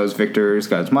because he knows Victor's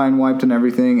got his mind wiped and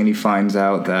everything, and he finds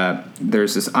out that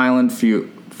there's this island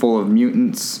full of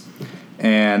mutants,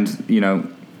 and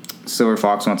Silver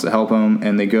Fox wants to help him,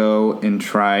 and they go and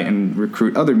try and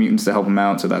recruit other mutants to help him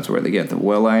out, so that's where they get the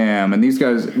Will.i.am. And these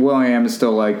guys, Will.i.am is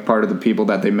still like part of the people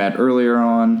that they met earlier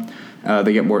on.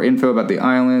 They get more info about the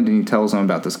island, and he tells them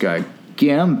about this guy,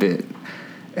 Gambit.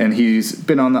 And he's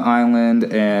been on the island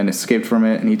and escaped from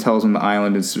it, and he tells them the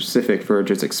island is specific for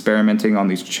just experimenting on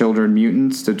these children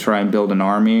mutants to try and build an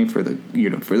army for the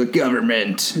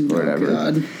government or whatever.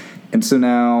 God. And so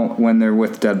now when they're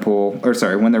with Gambit,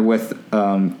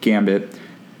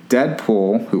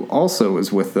 Deadpool, who also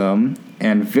is with them,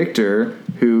 and Victor,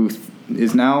 who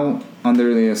is now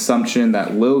under the assumption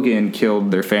that Logan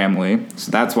killed their family. So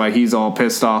that's why he's all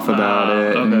pissed off about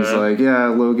it. Okay. And he's like, yeah,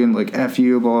 Logan, like, F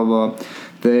you, blah, blah, blah.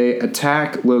 They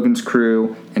attack Logan's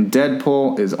crew, and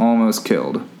Deadpool is almost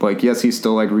killed. Like, yes, he's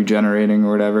still, like, regenerating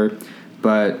or whatever,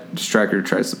 but Stryker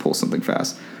tries to pull something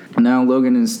fast. Now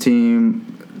Logan and his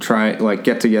team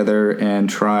get together and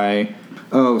try...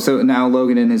 Oh, so now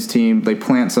Logan and his team, they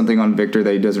plant something on Victor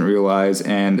that he doesn't realize,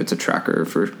 and it's a tracker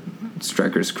for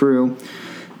Stryker's crew.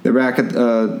 They're back at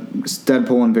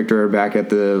Deadpool and Victor are back at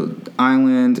the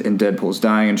island, and Deadpool's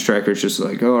dying, and Stryker's just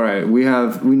like, all right, we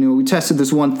tested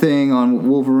this one thing on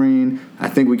Wolverine. I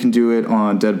think we can do it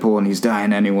on Deadpool, and he's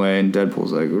dying anyway. And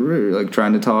Deadpool's like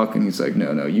trying to talk, and he's like,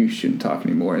 no, you shouldn't talk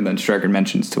anymore. And then Stryker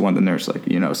mentions to one of the nurses,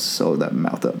 like, sew that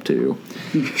mouth up too.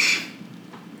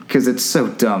 Because it's so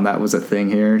dumb that was a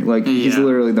thing here. Like, he's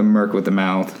literally the merc with the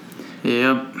mouth.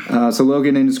 Yep. So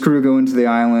Logan and his crew go into the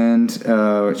island.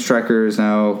 Stryker is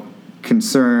now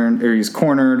concerned, or he's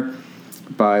cornered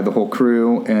by the whole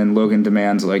crew, and Logan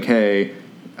demands, like, hey,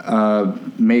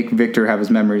 make Victor have his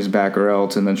memories back or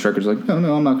else. And then Stryker's like,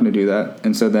 no, I'm not going to do that.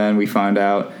 And so then we find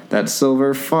out that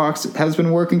Silver Fox has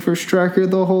been working for Stryker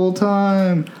the whole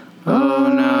time.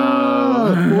 Oh,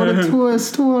 no. What a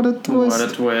twist. What a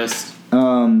twist.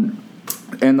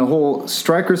 And the whole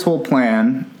Stryker's whole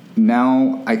plan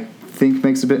now, I think,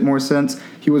 makes a bit more sense.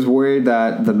 He was worried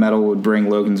that the metal would bring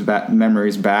Logan's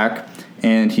memories back,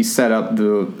 and he set up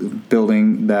the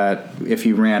building that if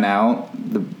he ran out,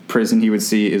 the prison he would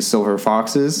see is Silver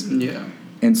Fox's. Yeah.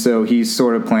 And so he's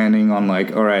sort of planning on,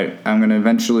 like, all right, I'm going to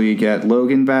eventually get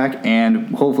Logan back,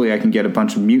 and hopefully I can get a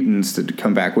bunch of mutants to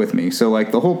come back with me. So,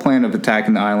 like, the whole plan of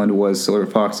attacking the island was Silver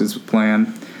Fox's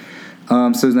plan.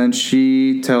 So then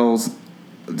she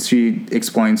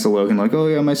explains to Logan, like, oh,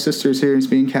 yeah, my sister's here. He's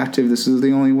being captive. This is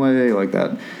the only way. Like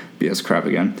that BS crap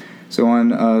again. So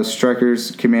on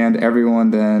Stryker's command,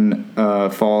 everyone then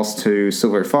falls to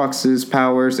Silver Fox's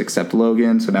powers except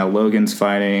Logan. So now Logan's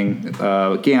fighting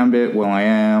Gambit,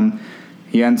 Will.i.am.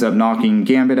 He ends up knocking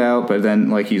Gambit out, but then,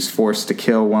 like, he's forced to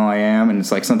kill Will.i.am, and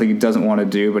it's, like, something he doesn't want to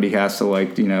do, but he has to,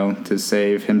 like, to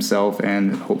save himself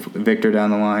and hopefully Victor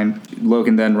down the line.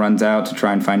 Logan then runs out to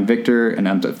try and find Victor and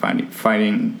ends up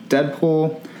fighting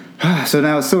Deadpool. So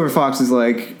now Silver Fox is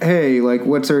like, hey, like,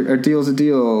 what's our deal's a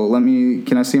deal?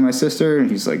 Can I see my sister?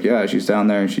 And he's like, yeah, she's down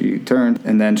there, and she turned.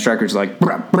 And then Stryker's like,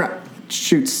 brah,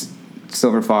 shoots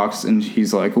Silver Fox, and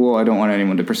he's like, well, I don't want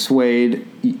anyone to persuade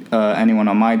anyone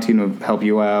on my team to help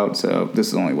you out, so this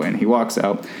is the only way. And he walks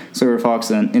out. Silver Fox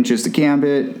then inches to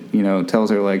Gambit, tells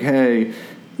her, like, hey,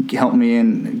 help me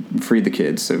and free the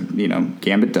kids. So,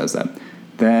 Gambit does that.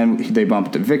 Then they bump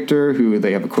into Victor, who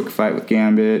they have a quick fight with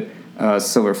Gambit.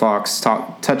 Silver Fox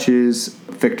touches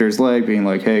Victor's leg, being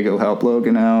like, hey, go help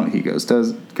Logan out. He goes,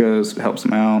 helps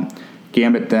him out.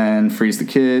 Gambit then frees the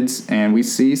kids, and we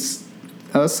see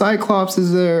Cyclops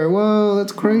is there. Whoa,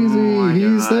 that's crazy.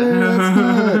 He's God. there. That's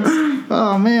nuts.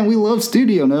 Oh, man, we love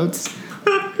studio notes.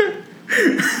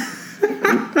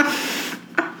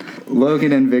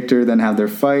 Logan and Victor then have their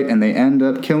fight, and they end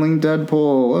up killing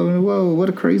Deadpool. Whoa, what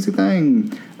a crazy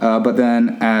thing. But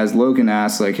then as Logan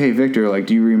asks, like, hey, Victor, like,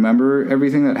 do you remember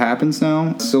everything that happens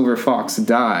now? Silver Fox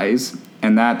dies,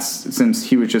 and that's since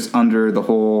he was just under the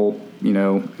whole,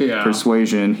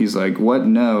 persuasion. He's like, what?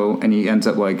 No. And he ends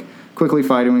up, like, quickly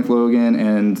fighting with Logan,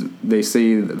 and they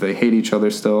say that they hate each other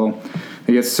still.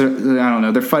 I don't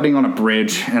know, they're fighting on a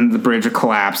bridge, and the bridge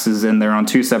collapses, and they're on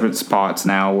two separate spots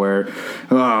now where,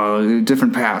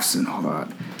 different paths and all that.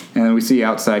 And then we see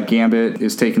outside Gambit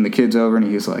is taking the kids over, and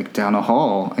he's like, down a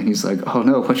hall, and he's like, oh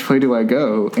no, which way do I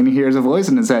go? And he hears a voice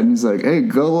in his head, and he's like, hey,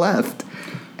 go left.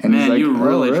 And man, he's like, you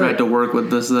really right. tried to work with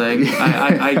this thing.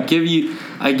 I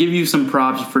give you some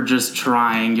props for just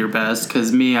trying your best,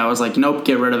 because I was like, nope,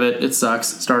 get rid of it. It sucks.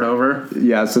 Start over.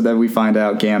 Yeah, so then we find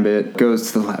out Gambit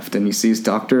goes to the left, and he sees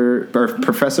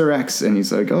Professor X, and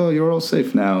he's like, oh, you're all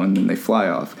safe now, and then they fly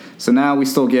off. So now we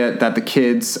still get that the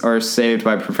kids are saved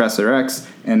by Professor X,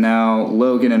 and now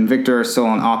Logan and Victor are still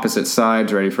on opposite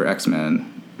sides, ready for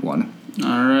X-Men 1.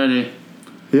 Alrighty.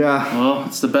 Yeah. Well,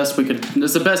 it's the best you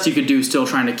could do, still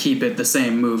trying to keep it the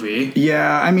same movie.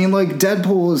 Yeah, I mean, like,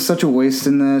 Deadpool is such a waste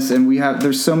in this, and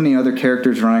there's so many other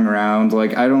characters running around.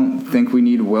 Like, I don't think we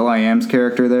need Will.i.am's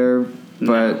character there,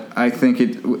 but I think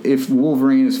if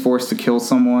Wolverine is forced to kill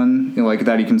someone, like,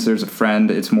 that he considers a friend,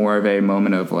 it's more of a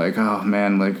moment of, like, oh,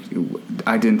 man, like,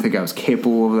 I didn't think I was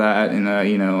capable of that, and,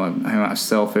 I'm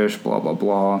selfish, blah, blah,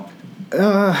 blah.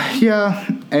 Yeah,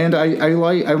 and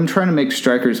I'm trying to make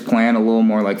Stryker's plan a little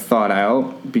more like thought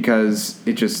out because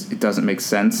it doesn't make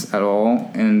sense at all.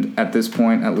 And at this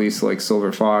point, at least like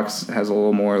Silver Fox has a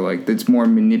little more like it's more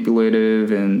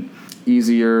manipulative and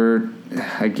easier,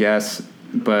 I guess.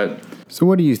 But so,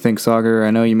 what do you think, Sagar?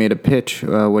 I know you made a pitch.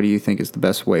 What do you think is the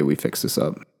best way we fix this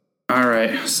up? All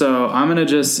right, so I'm going to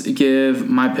just give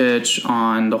my pitch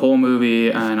on the whole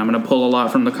movie, and I'm going to pull a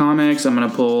lot from the comics. I'm going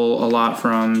to pull a lot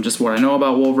from just what I know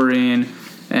about Wolverine,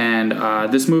 and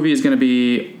this movie is going to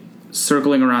be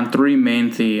circling around three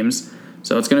main themes.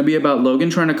 So it's going to be about Logan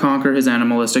trying to conquer his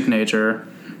animalistic nature.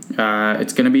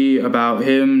 It's going to be about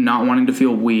him not wanting to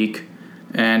feel weak,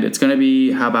 and it's going to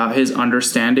be about his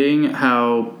understanding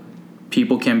how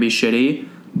people can be shitty,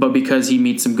 but because he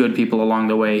meets some good people along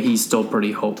the way, he's still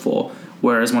pretty hopeful.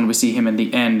 Whereas when we see him in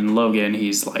the end in Logan,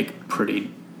 he's like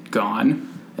pretty gone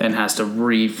and has to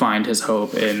re-find his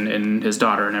hope in his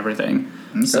daughter and everything.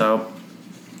 Okay. So,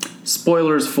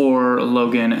 spoilers for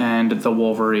Logan and the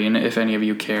Wolverine, if any of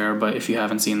you care, but if you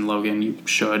haven't seen Logan, you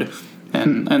should.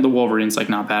 And the Wolverine's like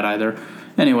not bad either.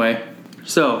 Anyway,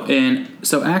 so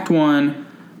Act 1,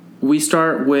 we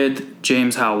start with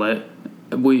James Howlett.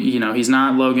 He's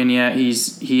not Logan yet. He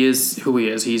is who he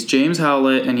is. He's James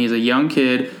Howlett, and he's a young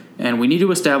kid. And we need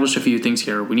to establish a few things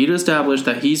here. We need to establish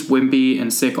that he's wimpy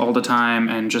and sick all the time,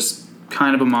 and just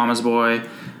kind of a mama's boy.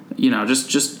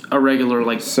 Just a regular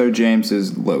like. So James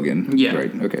is Logan. Yeah.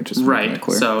 Right. Okay. Just right.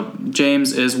 Clear. So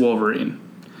James is Wolverine.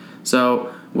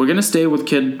 So we're gonna stay with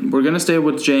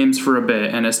James for a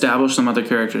bit and establish some other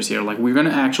characters here. Like we're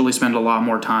gonna actually spend a lot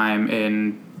more time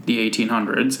in the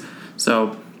 1800s.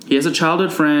 So. He has a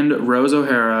childhood friend, Rose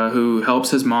O'Hara, who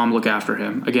helps his mom look after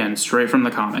him. Again, straight from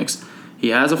the comics. He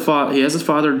has his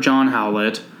father, John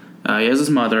Howlett. He has his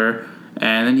mother,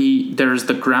 and then there's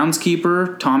the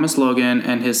groundskeeper, Thomas Logan,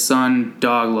 and his son,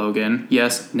 Dog Logan.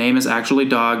 Yes, name is actually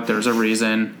Dog. There's a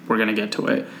reason. We're gonna get to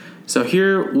it. So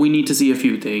here we need to see a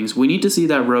few things. We need to see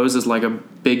that Rose is like a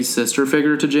big sister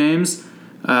figure to James,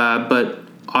 but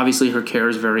obviously her care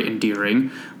is very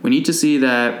endearing. We need to see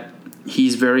that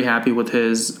he's very happy with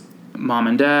his mom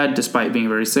and dad, despite being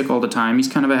very sick all the time. He's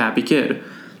kind of a happy kid.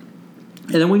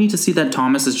 And then we need to see that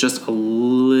Thomas is just a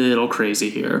little crazy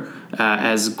here,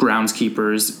 as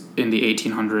groundskeepers in the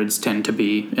 1800s tend to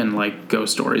be in, like,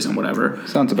 ghost stories and whatever.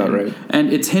 Sounds about right.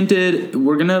 And it's hinted,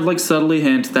 we're going to, like, subtly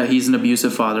hint that he's an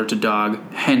abusive father to Dog,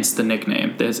 hence the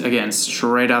nickname. This, again,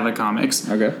 straight out of the comics.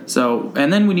 Okay. So,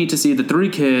 and then we need to see the three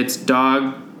kids,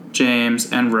 Dog,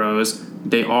 James, and Rose.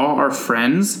 They all are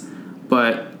friends,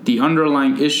 but the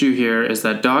underlying issue here is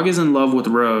that Dog is in love with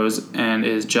Rose and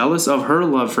is jealous of her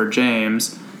love for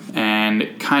James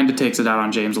and kind of takes it out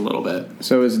on James a little bit.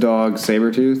 So is Dog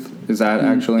Sabretooth? Is that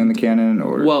actually in the canon?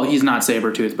 Or well, he's not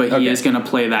Sabretooth, but he is going to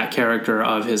play that character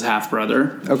of his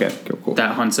half-brother. Okay, cool.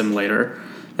 That hunts him later.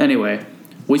 Anyway,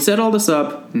 we set all this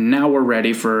up. Now we're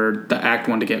ready for the Act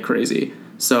 1 to get crazy.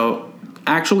 So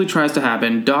actually tries to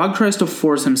happen. Dog tries to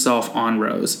force himself on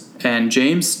Rose, and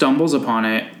James stumbles upon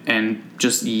it and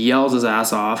just yells his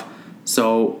ass off.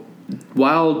 So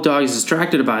while Dog is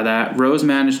distracted by that, Rose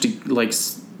managed to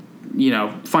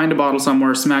find a bottle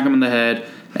somewhere, smack him in the head,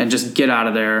 and just get out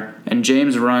of there. And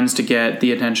James runs to get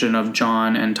the attention of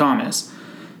John and Thomas.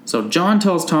 So John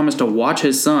tells Thomas to watch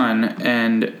his son,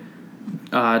 and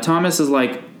Thomas is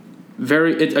like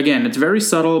it's very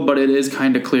subtle, but it is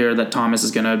kind of clear that Thomas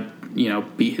is gonna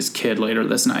beat his kid later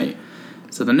this night.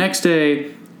 So the next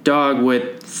day, Dog,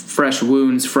 with fresh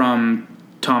wounds from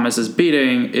Thomas's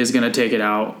beating, is going to take it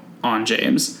out on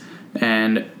James.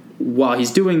 And while he's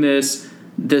doing this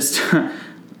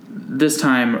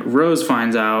time Rose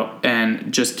finds out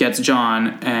and just gets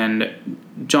John, and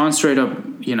John straight up,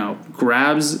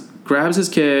 grabs his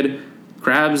kid,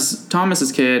 grabs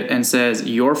Thomas's kid, and says,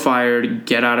 "You're fired.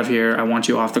 Get out of here. I want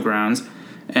you off the grounds."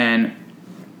 And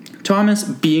Thomas,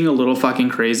 being a little fucking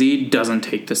crazy, doesn't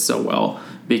take this so well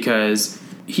because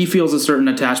he feels a certain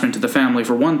attachment to the family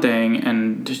for one thing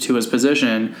and to his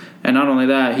position. And not only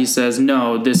that, he says,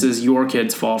 "No, this is your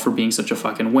kid's fault for being such a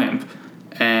fucking wimp."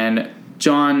 And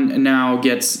John now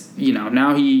gets,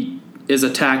 now he is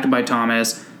attacked by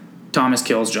Thomas. Thomas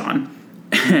kills John.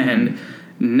 And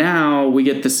now we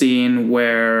get the scene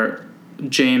where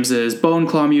James's bone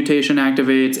claw mutation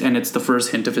activates, and it's the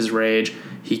first hint of his rage.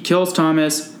 He kills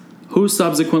Thomas, who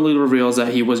subsequently reveals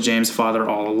that he was James' father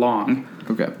all along.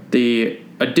 Okay. The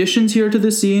additions here to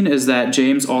this scene is that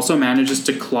James also manages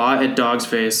to claw at Dog's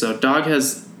face. So Dog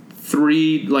has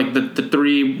three, the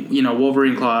three,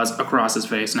 Wolverine claws across his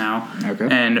face now. Okay.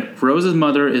 And Rose's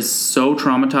mother is so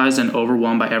traumatized and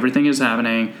overwhelmed by everything that's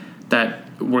happening that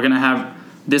we're going to have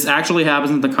This actually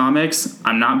happens in the comics.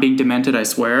 I'm not being demented, I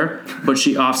swear. But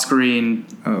she off-screen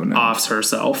offs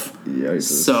herself. Yikes.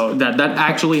 So that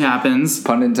actually happens.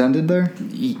 Pun intended there?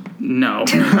 No.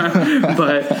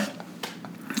 But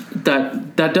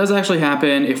that does actually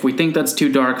happen. If we think that's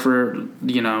too dark for,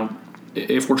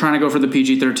 if we're trying to go for the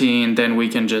PG-13, then we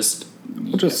can just...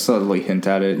 We'll just subtly hint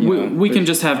at it. We can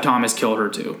just have Thomas kill her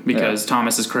too, because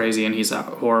Thomas is crazy and he's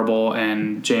horrible,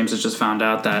 and James has just found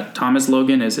out that Thomas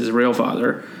Logan is his real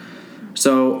father.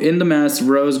 So in the mess,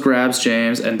 Rose grabs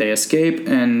James and they escape,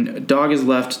 and Dog is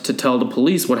left to tell the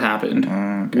police what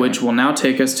happened, which will now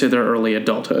take us to their early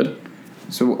adulthood.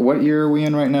 So what year are we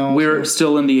in right now? We're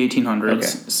still in the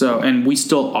 1800s, Okay. and we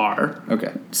still are.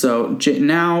 Okay. So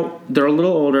now they're a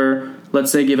little older.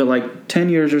 Let's say give it like 10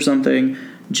 years or something.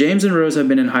 James and Rose have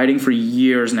been in hiding for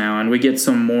years now, and we get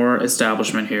some more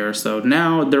establishment here. So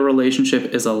now their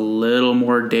relationship is a little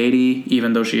more datey,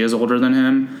 even though she is older than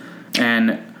him.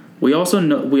 And we also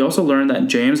learn that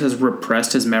James has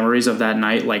repressed his memories of that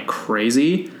night like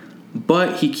crazy,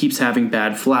 but he keeps having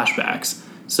bad flashbacks.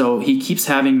 So he keeps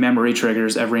having memory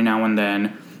triggers every now and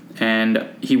then, and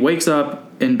he wakes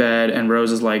up in bed, and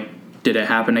Rose is like, "Did it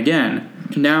happen again?"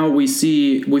 Now we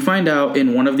find out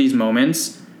in one of these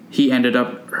moments he ended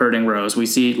up hurting Rose. We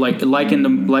see like in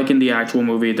the actual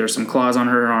movie, there's some claws on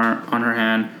her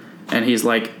hand, and he's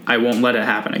like, "I won't let it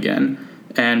happen again."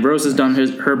 And Rose has done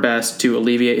her best to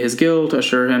alleviate his guilt,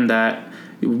 assure him that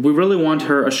we really want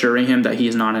her assuring him that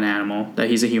he's not an animal, that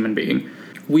he's a human being.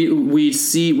 We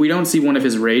don't see one of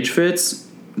his rage fits.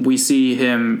 We see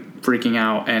him freaking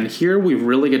out, and here we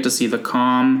really get to see the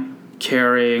calm,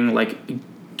 caring, like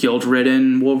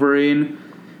guilt-ridden Wolverine.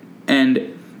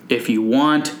 And if you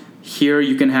want, here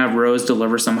you can have Rose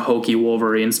deliver some hokey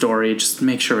Wolverine story. Just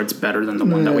make sure it's better than the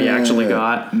one that we actually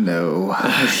got. No,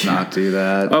 let's not do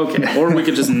that. Okay, or we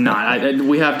could just not.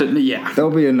 We have to, There'll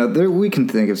be another. We can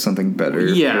think of something better.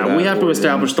 Yeah, we have to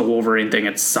establish the Wolverine thing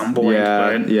at some point.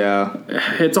 Yeah.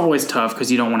 It's always tough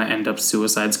because you don't want to end up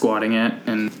Suicide Squatting it.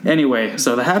 And anyway,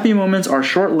 so the happy moments are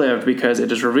short-lived because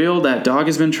it is revealed that Dog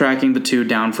has been tracking the two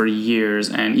down for years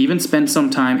and even spent some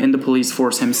time in the police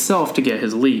force himself to get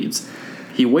his leads.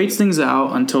 He waits things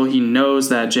out until he knows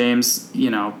that James,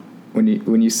 When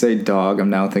you say Dog, I'm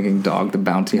now thinking Dog the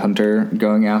Bounty Hunter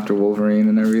going after Wolverine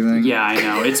and everything. Yeah, I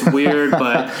know. It's weird,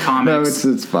 but comics...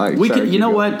 No, it's fine. We can, you know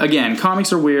what? Again,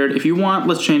 comics are weird. If you want,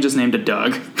 let's change his name to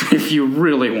Doug. If you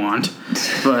really want.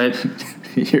 But...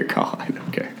 You're God.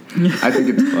 Okay. I think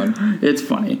it's fun. It's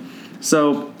funny.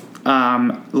 So,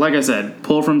 like I said,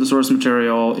 pull from the source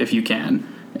material if you can.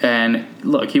 And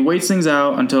look, he waits things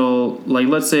out until, like,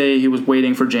 let's say he was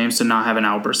waiting for James to not have an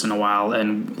outburst in a while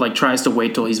and, like, tries to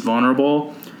wait till he's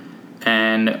vulnerable.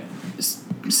 And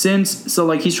he's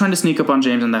trying to sneak up on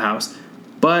James in the house.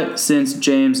 But since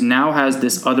James now has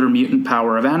this other mutant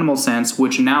power of animal sense,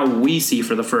 which now we see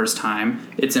for the first time,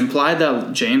 it's implied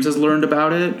that James has learned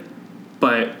about it,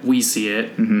 but we see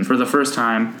it for the first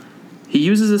time. He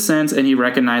uses his sense and he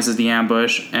recognizes the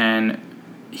ambush, and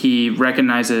he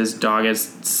recognizes Dog as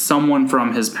someone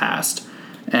from his past.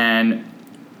 And,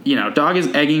 Dog is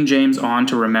egging James on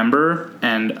to remember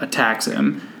and attacks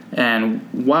him. And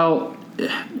while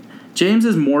James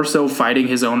is more so fighting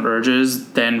his own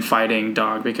urges than fighting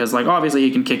Dog, because, like, obviously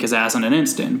he can kick his ass in an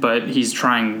instant, but he's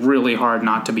trying really hard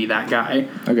not to be that guy.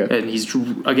 Okay.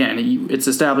 And it's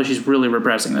established he's really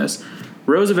repressing this.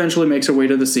 Rose eventually makes her way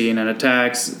to the scene and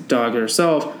attacks Dog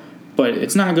herself, but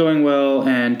it's not going well,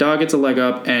 and Dog gets a leg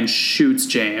up and shoots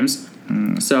James.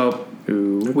 So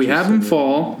we have him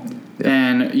fall,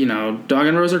 and, Dog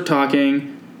and Rose are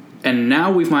talking, and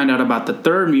now we find out about the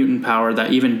third mutant power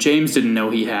that even James didn't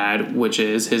know he had, which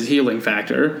is his healing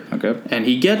factor. Okay. And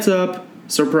he gets up,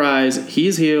 surprise,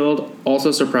 he's healed,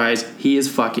 also surprise, he is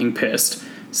fucking pissed.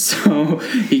 So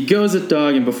he goes at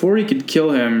Dog, and before he could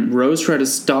kill him, Rose tried to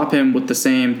stop him with the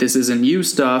same "this isn't you"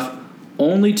 stuff,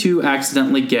 only to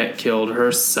accidentally get killed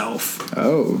herself.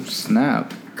 Oh,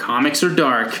 snap. Comics are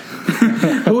dark.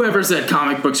 Whoever said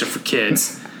comic books are for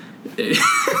kids?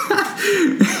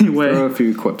 Anyway, throw a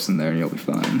few quips in there and you'll be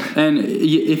fine. And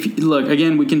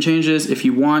again, we can change this if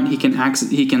you want. He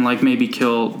can like maybe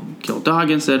kill Dog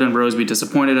instead, and Rose be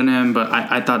disappointed in him. But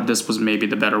I thought this was maybe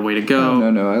the better way to go.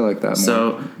 No, I like that more.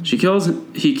 So he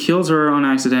kills her on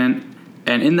accident,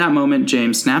 and in that moment,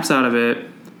 James snaps out of it.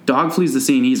 Dog flees the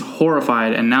scene. He's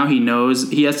horrified, and now he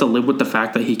knows he has to live with the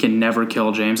fact that he can never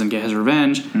kill James and get his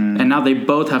revenge. And now they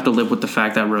both have to live with the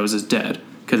fact that Rose is dead,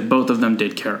 because both of them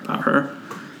did care about her.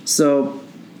 So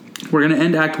we're going to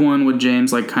end Act 1 with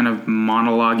James like kind of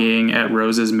monologuing at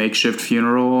Rose's makeshift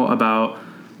funeral about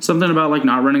something about like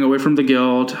not running away from the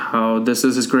guilt, how this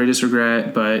is his greatest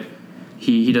regret, but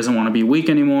He doesn't want to be weak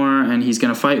anymore, and he's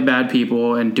going to fight bad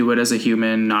people and do it as a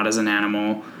human, not as an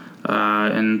animal.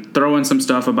 And throw in some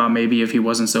stuff about maybe if he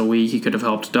wasn't so weak, he could have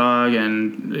helped Dog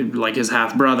and like his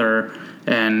half brother.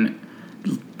 And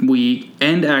we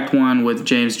end Act 1 with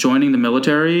James joining the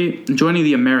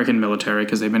American military,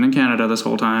 because they've been in Canada this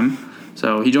whole time.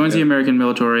 So he joins the American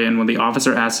military, and when the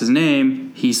officer asks his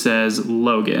name, he says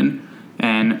Logan.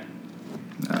 And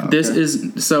this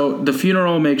is, so the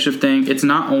funeral makeshift thing, it's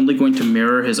not only going to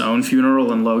mirror his own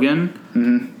funeral in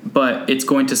Logan, but it's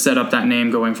going to set up that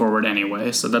name going forward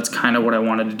anyway. So that's kind of what I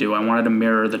wanted to do. I wanted to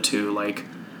mirror the two, like,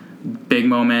 big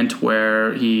moment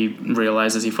where he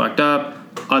realizes he fucked up,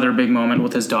 other big moment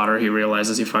with his daughter, he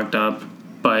realizes he fucked up,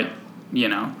 but, you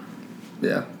know,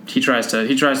 he tries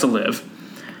to live.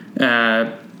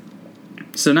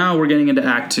 So now we're getting into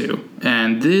Act 2,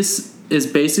 and this is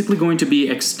basically going to be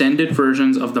extended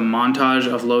versions of the montage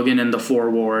of Logan in the 4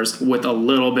 wars with a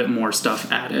little bit more stuff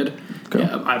added. Okay.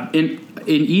 Yeah, in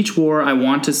each war, I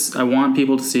want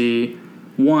people to see,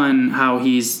 one, how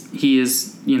he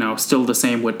is, you know, still the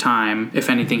same with time. If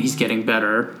anything, he's getting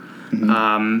better,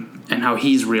 and how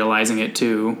he's realizing it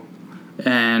too.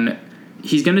 And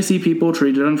he's going to see people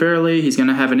treated unfairly. He's going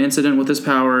to have an incident with his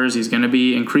powers. He's going to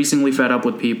be increasingly fed up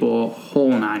with people,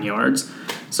 whole 9 yards.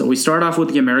 So we start off with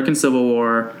the American Civil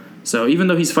War. So even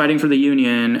though he's fighting for the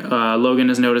Union, Logan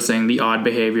is noticing the odd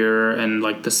behavior and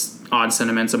like the odd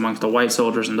sentiments amongst the white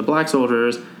soldiers and the black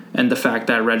soldiers, and the fact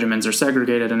that regiments are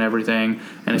segregated and everything.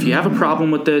 And if you have a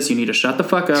problem with this, you need to shut the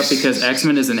fuck up, because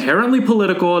X-Men is inherently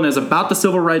political and is about the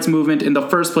civil rights movement in the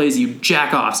first place, you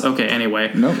jack-offs. Okay,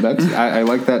 anyway. No, that's I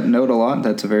like that note a lot.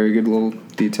 That's a very good little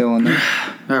detail in there.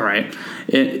 All right.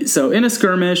 So in a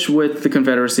skirmish with the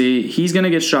Confederacy, he's going to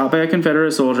get shot by a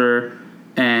Confederate soldier,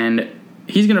 and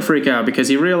he's going to freak out because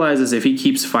he realizes if he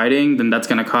keeps fighting, then that's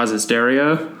going to cause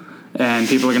hysteria, and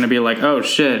people are going to be like, oh,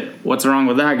 shit, what's wrong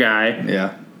with that guy?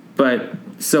 Yeah. But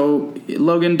so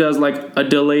Logan does like a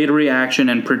delayed reaction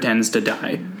and pretends to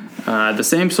die. The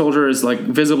same soldier is like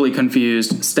visibly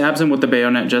confused, stabs him with the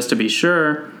bayonet just to be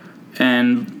sure,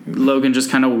 and Logan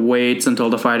just kind of waits until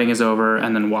the fighting is over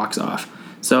and then walks off.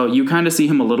 So you kind of see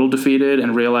him a little defeated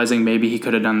and realizing maybe he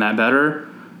could have done that better,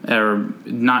 or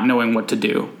not knowing what to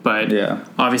do. But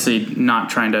obviously not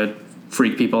trying to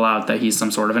freak people out that he's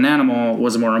some sort of an animal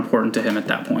was more important to him at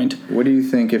that point. What do you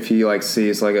think if he like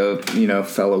sees like a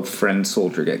fellow friend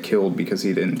soldier get killed because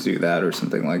he didn't do that or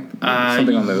something like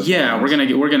something on those? Yeah, lines?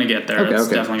 we're gonna get there. It's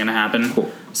definitely gonna happen.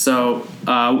 Cool. So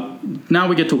now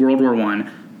we get to World War I.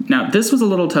 Now this was a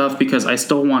little tough because I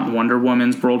still want Wonder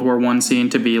Woman's World War I scene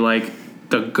to be like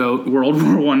the GOAT World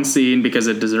War I scene because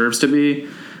it deserves to be,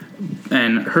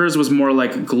 and hers was more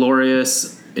like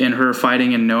glorious in her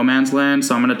fighting in no man's land,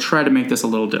 so I'm going to try to make this a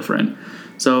little different.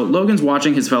 So Logan's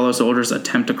watching his fellow soldiers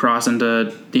attempt to cross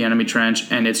into the enemy trench,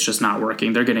 and it's just not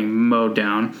working. They're getting mowed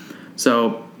down.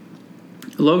 So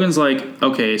Logan's like,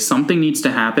 okay, something needs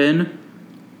to happen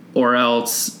or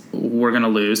else we're going to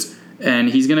lose. And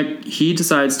he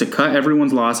decides to cut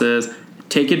everyone's losses,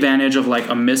 take advantage of like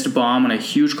a missed bomb and a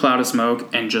huge cloud of smoke,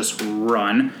 and just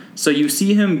run. So you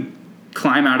see him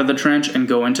climb out of the trench and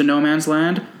go into no man's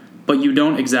land, but you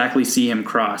don't exactly see him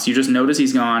cross. You just notice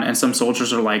he's gone, and some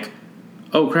soldiers are like,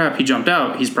 oh crap, he jumped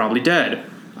out. He's probably dead.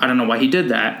 I don't know why he did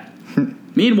that.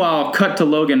 Meanwhile, cut to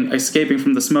Logan escaping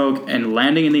from the smoke and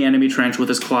landing in the enemy trench with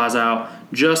his claws out,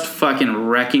 just fucking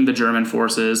wrecking the German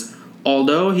forces.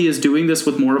 Although he is doing this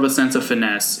with more of a sense of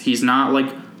finesse. He's not like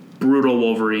brutal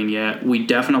Wolverine yet. We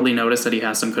definitely notice that he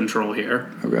has some control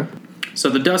here. Okay. So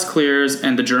the dust clears,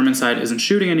 and the German side isn't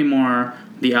shooting anymore.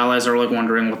 The Allies are like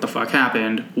wondering what the fuck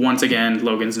happened. Once again,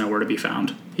 Logan's nowhere to be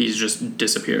found. He's just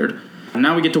disappeared. And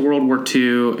now we get to World War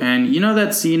II, and you know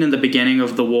that scene in the beginning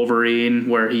of the Wolverine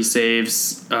where he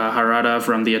saves Harada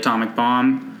from the atomic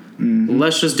bomb? Mm-hmm.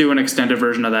 Let's just do an extended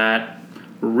version of that.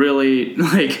 Really,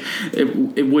 like,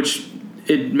 which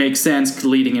it makes sense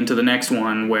leading into the next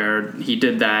one where he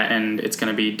did that, and it's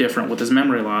going to be different with his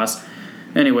memory loss.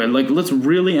 Anyway, like, let's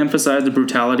really emphasize the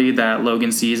brutality that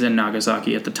Logan sees in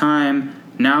Nagasaki at the time.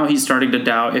 Now he's starting to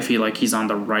doubt if he's on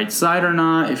the right side or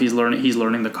not. If he's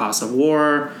learning the cost of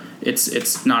war.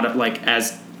 It's not like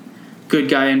as good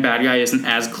guy and bad guy isn't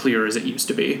as clear as it used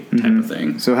to be, type of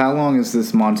thing. So how long is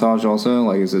this montage? Also,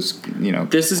 like, is this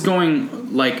This is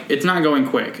going like it's not going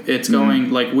quick. It's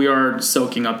going like we are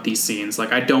soaking up these scenes.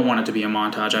 Like, I don't want it to be a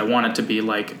montage. I want it to be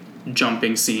like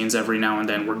jumping scenes every now and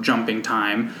then. We're jumping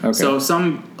time. Okay. So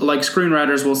some like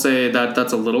screenwriters will say that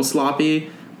that's a little sloppy.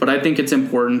 But I think it's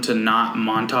important to not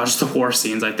montage the war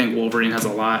scenes. I think Wolverine has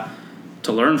a lot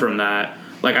to learn from that.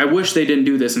 Like, I wish they didn't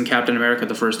do this in Captain America: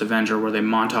 The First Avenger, where they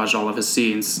montaged all of his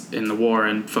scenes in the war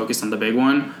and focused on the big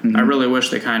one. Mm-hmm. I really wish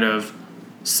they kind of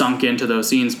sunk into those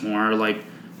scenes more, like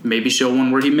maybe show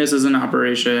one where he misses an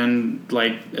operation,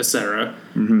 like, etc.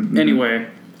 Mm-hmm. Anyway,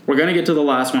 we're going to get to the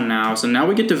last one now. So now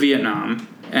we get to Vietnam,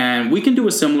 and we can do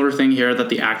a similar thing here that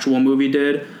the actual movie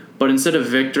did, but instead of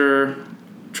Victor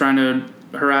trying to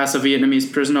harass a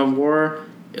Vietnamese prisoner of war,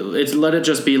 let it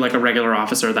just be like a regular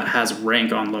officer that has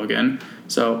rank on Logan.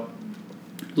 So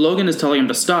Logan is telling him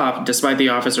to stop, despite the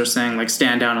officer saying, like,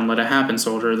 stand down and let it happen,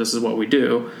 soldier. This is what we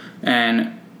do.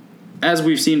 And as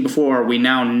we've seen before, we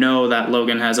now know that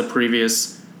Logan has a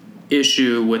previous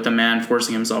issue with a man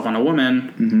forcing himself on a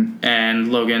woman. Mm-hmm.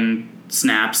 And Logan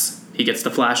snaps. He gets the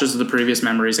flashes of the previous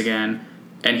memories again.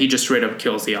 And he just straight up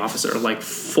kills the officer. Like,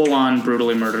 full on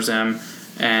brutally murders him.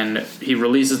 And he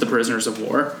releases the prisoners of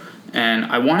war. And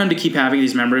I want him to keep having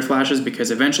these memory flashes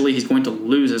because eventually he's going to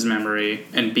lose his memory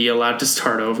and be allowed to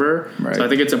start over. Right. So I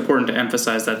think it's important to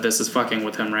emphasize that this is fucking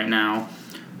with him right now.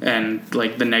 And,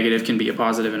 like, the negative can be a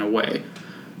positive in a way.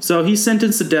 So he's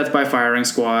sentenced to death by firing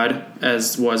squad,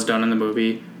 as was done in the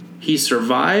movie. He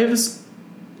survives.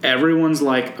 Everyone's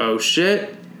like, oh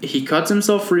shit. He cuts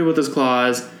himself free with his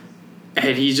claws.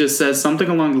 And he just says something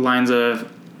along the lines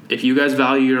of, if you guys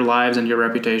value your lives and your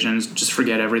reputations, just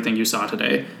forget everything you saw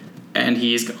today. And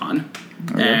he's gone.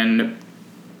 Okay. And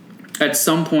at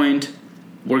some point,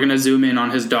 we're going to zoom in on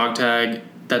his dog tag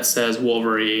that says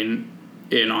Wolverine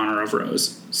in honor of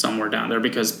Rose somewhere down there,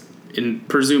 because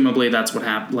presumably that's what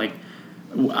happened. Like,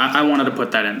 I wanted to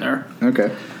put that in there.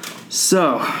 Okay.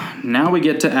 So now we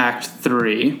get to Act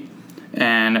 3,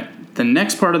 and the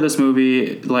next part of this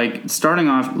movie, like, starting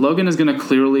off, Logan is going to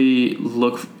clearly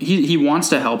look. He wants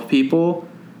to help people,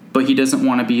 but he doesn't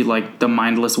want to be, like, the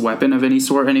mindless weapon of any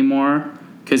sort anymore,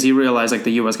 because he realized, like,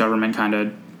 the U.S. government kind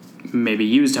of maybe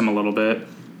used him a little bit.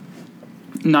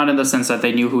 Not in the sense that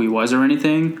they knew who he was or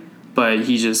anything, but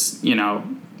he just, you know,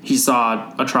 he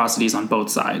saw atrocities on both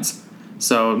sides.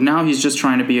 So now he's just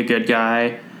trying to be a good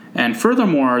guy. And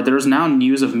furthermore, there's now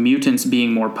news of mutants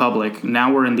being more public.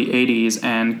 Now we're in the 80s,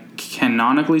 and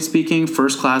canonically speaking,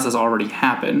 First Class has already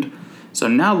happened. So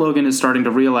now Logan is starting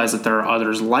to realize that there are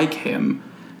others like him.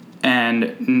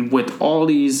 And with all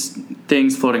these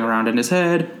things floating around in his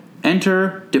head,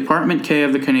 enter Department K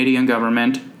of the Canadian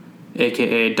government,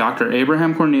 a.k.a. Dr.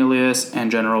 Abraham Cornelius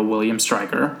and General William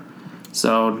Stryker.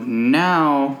 So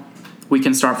now we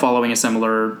can start following a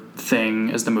similar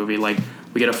thing as the movie. Like,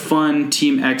 we get a fun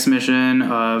Team X mission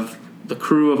of the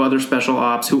crew of other special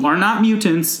ops who are not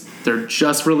mutants. They're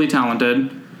just really talented.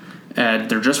 And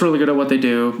they're just really good at what they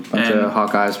do. Bunch of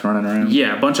Hawkeyes running around.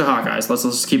 Yeah, a bunch of Hawkeyes. Let's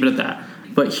just keep it at that.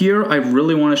 But here, I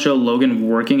really want to show Logan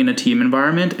working in a team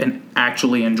environment and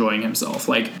actually enjoying himself.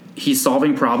 Like, he's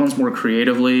solving problems more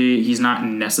creatively. He's not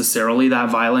necessarily that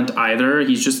violent either.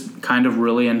 He's just kind of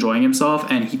really enjoying himself,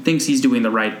 and he thinks he's doing the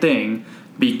right thing,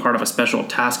 being part of a special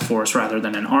task force rather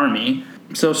than an army.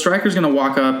 So Stryker's going to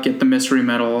walk up, get the mystery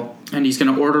medal, and he's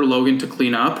going to order Logan to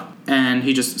clean up. And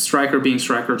Stryker being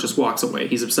Stryker, just walks away.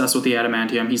 He's obsessed with the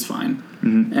adamantium. He's fine.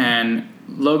 Mm-hmm. And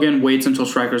Logan waits until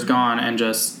Stryker's gone and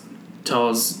just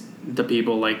tells the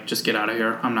people, like, just get out of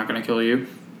here. I'm not going to kill you.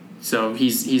 So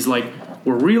he's like,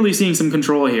 we're really seeing some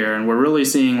control here, and we're really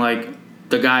seeing, like,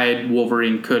 the guy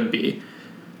Wolverine could be.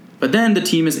 But then the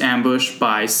team is ambushed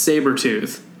by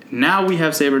Sabretooth. Now we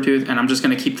have Sabretooth, and I'm just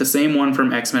going to keep the same one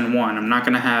from X-Men 1. I'm not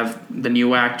going to have the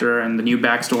new actor and the new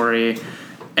backstory,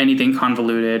 anything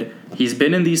convoluted. He's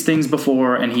been in these things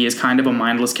before, and he is kind of a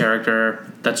mindless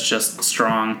character that's just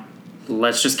strong.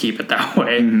 Let's just keep it that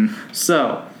way. Mm-hmm.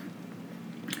 So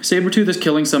Sabretooth is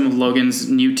killing some of Logan's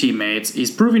new teammates.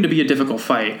 He's proving to be a difficult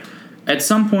fight. At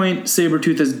some point,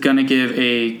 Sabretooth is going to give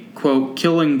a, quote,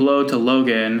 killing blow to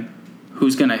Logan,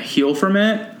 who's going to heal from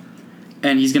it,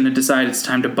 and he's going to decide it's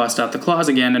time to bust out the claws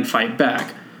again and fight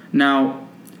back. Now,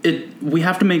 we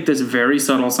have to make this very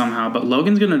subtle somehow, but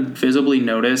Logan's going to visibly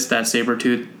notice that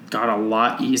Sabretooth got a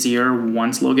lot easier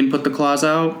once Logan put the claws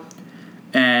out,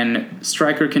 and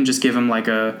Stryker can just give him, like,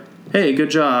 a, hey, good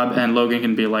job, and Logan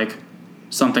can be like,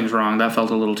 something's wrong, that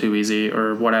felt a little too easy,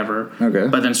 or whatever. Okay.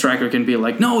 But then Stryker can be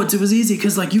like, no, it was easy,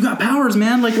 because, like, you got powers,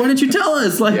 man. Like, why didn't you tell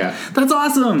us? Like, yeah. That's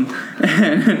awesome.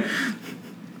 And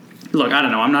look, I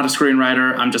don't know. I'm not a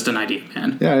screenwriter. I'm just an idea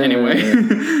man. Yeah, anyway.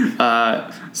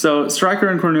 Yeah. So Stryker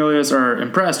and Cornelius are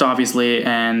impressed, obviously,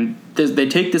 and they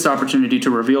take this opportunity to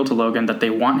reveal to Logan that they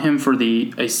want him for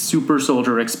a super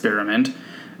soldier experiment,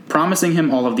 promising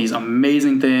him all of these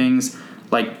amazing things,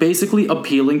 like basically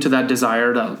appealing to that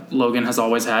desire that Logan has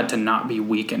always had to not be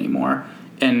weak anymore.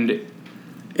 And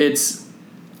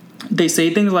they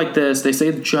say things like this. They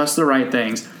say just the right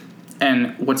things.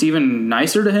 And what's even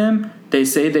nicer to him, they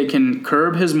say they can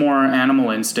curb his more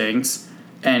animal instincts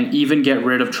and even get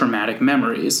rid of traumatic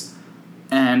memories.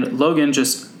 And Logan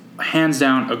just hands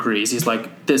down agrees. He's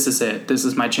like, this is it. This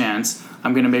is my chance.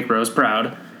 I'm going to make Rose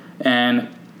proud. And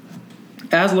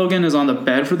as Logan is on the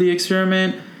bed for the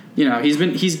experiment, you know, he's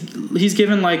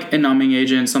given like a numbing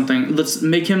agent, something. Let's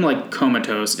make him like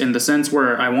comatose in the sense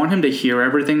where I want him to hear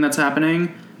everything that's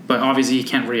happening, but obviously he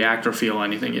can't react or feel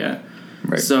anything yet.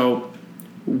 Right. So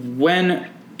when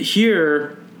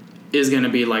here is going to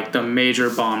be like the major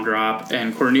bomb drop,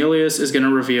 and Cornelius is going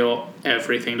to reveal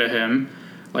everything to him.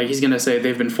 Like, he's going to say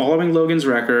they've been following Logan's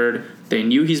record. They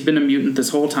knew he's been a mutant this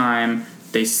whole time.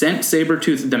 They sent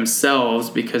Sabretooth themselves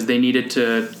because they needed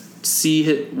to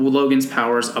see Logan's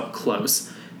powers up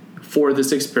close for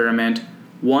this experiment.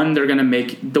 The one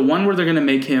where they're going to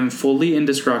make him fully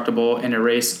indestructible and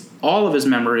erase all of his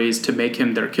memories to make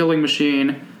him their killing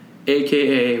machine,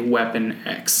 aka Weapon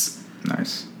X.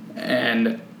 Nice.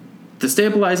 And the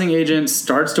stabilizing agent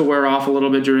starts to wear off a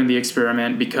little bit during the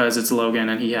experiment because it's Logan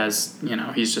and he has, you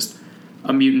know, he's just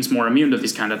a mutant's more immune to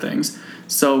these kind of things.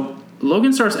 So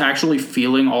Logan starts actually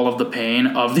feeling all of the pain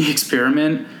of the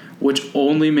experiment, which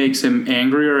only makes him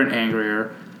angrier and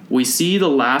angrier. We see the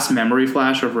last memory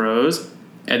flash of Rose,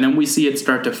 and then we see it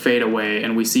start to fade away,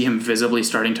 and we see him visibly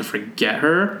starting to forget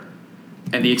her.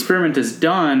 And the experiment is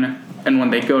done, and when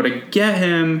they go to get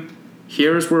him,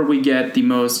 here's where we get the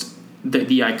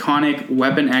iconic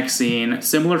Weapon X scene,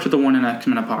 similar to the one in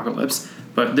X-Men Apocalypse,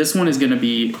 but this one is going to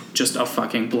be just a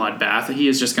fucking bloodbath. He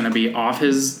is just going to be off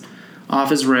his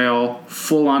rail,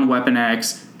 full-on Weapon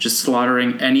X, just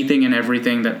slaughtering anything and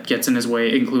everything that gets in his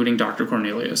way, including Dr.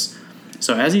 Cornelius.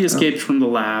 So as he escapes from the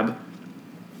lab,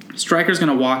 Stryker's going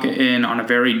to walk in on a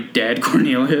very dead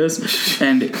Cornelius,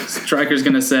 and Stryker's just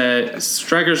going to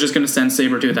send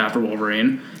Sabretooth after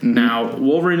Wolverine. Mm-hmm. Now,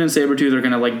 Wolverine and Sabretooth are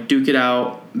going to like duke it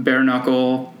out, bare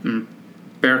knuckle,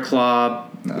 bear claw,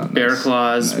 bear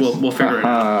claws. Nice. We'll figure it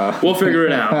out. We'll figure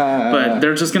it out. But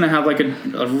they're just going to have like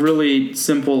a really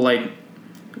simple like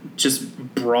just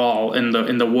brawl in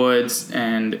the woods,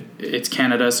 and it's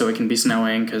Canada, so it can be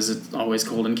snowing because it's always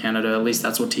cold in Canada. At least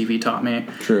that's what TV taught me.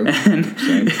 True. And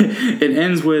it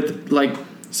ends with like,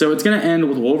 so it's gonna end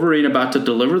with Wolverine about to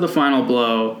deliver the final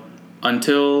blow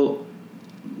until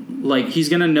like he's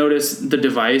gonna notice the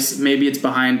device. Maybe it's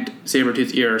behind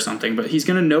Sabretooth's ear or something, but he's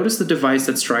gonna notice the device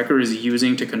that Stryker is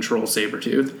using to control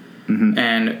Sabretooth. Mm-hmm.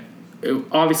 And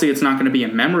obviously it's not going to be a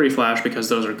memory flash because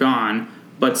those are gone.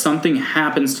 But something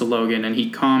happens to Logan, and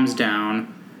he calms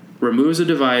down, removes a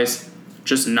device,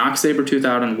 just knocks Sabretooth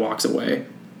out, and walks away.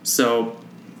 So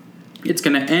it's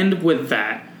going to end with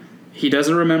that. He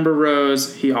doesn't remember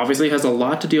Rose. He obviously has a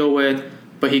lot to deal with,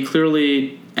 but he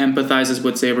clearly empathizes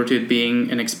with Sabretooth being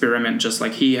an experiment just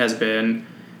like he has been.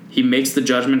 He makes the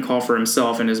judgment call for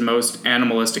himself in his most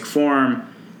animalistic form,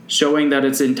 showing that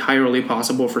it's entirely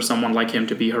possible for someone like him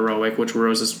to be heroic, which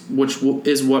is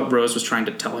what Rose was trying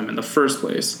to tell him in the first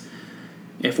place.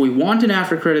 If we want an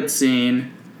after-credits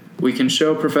scene, we can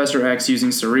show Professor X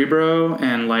using Cerebro,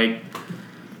 and like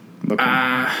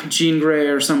Jean Grey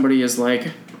or somebody is like,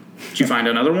 "Did you find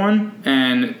another one?"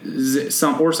 And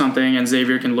something, and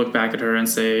Xavier can look back at her and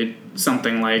say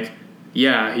something like,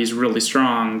 "Yeah, he's really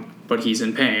strong, but he's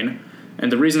in pain." And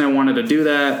the reason I wanted to do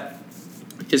that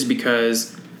is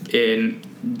because in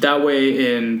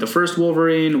the first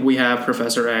Wolverine, we have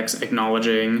Professor X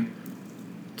acknowledging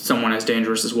someone as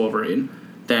dangerous as Wolverine.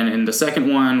 Then in the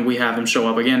second one, we have him show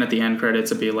up again at the end credits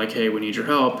and be like, "Hey, we need your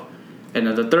help." And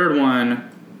in the third one,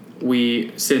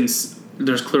 since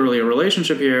there's clearly a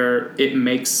relationship here, it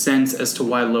makes sense as to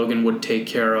why Logan would take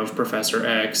care of Professor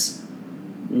X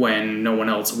when no one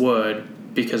else would,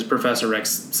 because Professor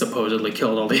X supposedly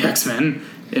killed all the X-Men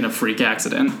in a freak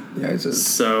accident. Yeah,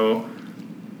 so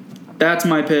that's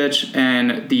my pitch,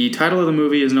 and the title of the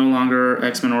movie is no longer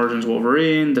X-Men Origins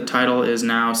Wolverine. The title is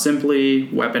now simply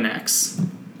Weapon X.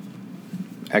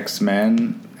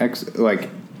 X-Men?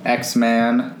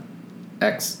 X-Man,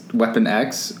 Weapon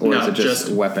X? Or is it just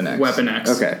Weapon X? Weapon X.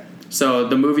 Okay. So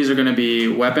the movies are going to be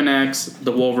Weapon X,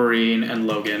 the Wolverine, and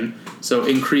Logan. So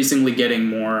increasingly getting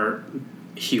more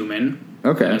human,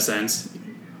 in a sense.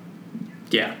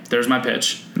 Yeah, there's my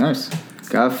pitch. Nice.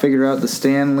 Gotta figure out the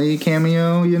Stan Lee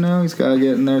cameo, you know? He's gotta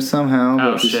get in there somehow.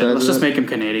 Oh, shit. Let's just make him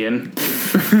Canadian.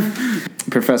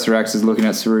 Professor X is looking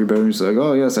at Cerebro and he's like,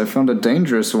 "Oh, yes, I found a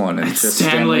dangerous one." And it's just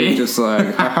Stan Lee just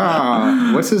like,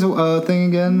 haha. What's his thing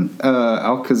again?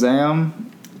 Alakazam?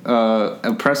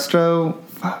 Presto?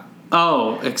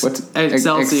 Oh,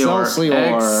 Excelsior.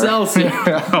 Excelsior.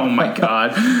 Oh, my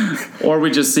God. Or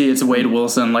we just see it's Wade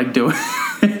Wilson, like, doing...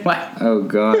 Oh,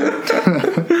 God.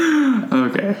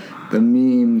 Okay. The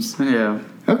memes. Yeah.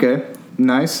 Okay,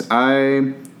 nice.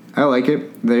 I like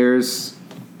it.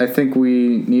 I think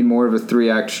we need more of a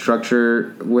 3-act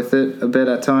structure with it a bit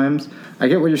at times. I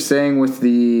get what you're saying with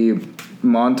the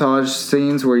montage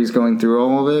scenes where he's going through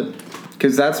all of it,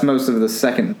 because that's most of the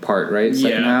second part, right?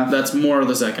 Second half? That's more of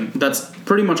the second. That's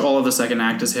pretty much all of the second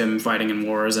act is him fighting in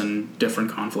wars and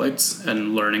different conflicts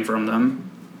and learning from them.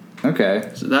 Okay.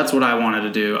 So that's what I wanted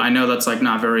to do. I know that's like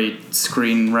not very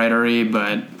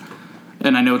screenwritery,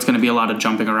 and I know it's going to be a lot of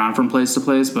jumping around from place to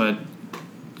place, but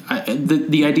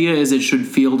the idea is it should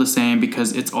feel the same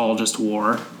because it's all just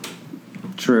war.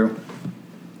 True.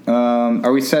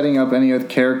 Are we setting up any other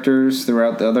characters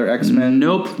throughout the other X-Men?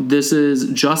 Nope. This is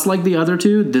just like the other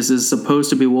two. This is supposed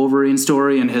to be Wolverine's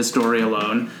story and his story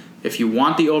alone. If you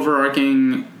want the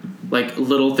overarching, like,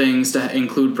 little things to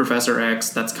include Professor X,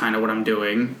 that's kind of what I'm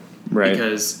doing. Right.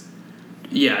 Because,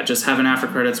 yeah, just have an after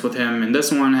credits with him in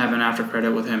this one, have an after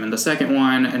credit with him in the second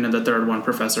one, and in the third one,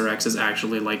 Professor X is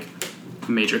actually, like,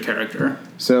 a major character.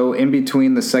 So in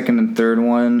between the second and third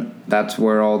one, that's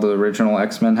where all the original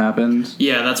X-Men happened?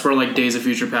 Yeah, that's where, like, Days of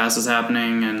Future Past is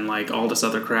happening and, like, all this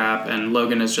other crap, and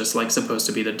Logan is just, like, supposed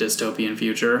to be the dystopian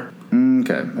future.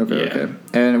 Okay.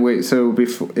 And wait, so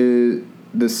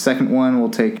the second one will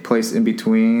take place in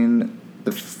between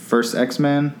the first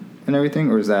X-Men and everything,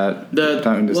 or is that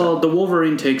the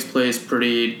Wolverine takes place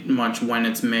pretty much when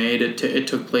it's made. It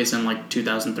took place in like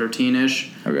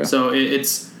 2013-ish. Okay. So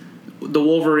it's the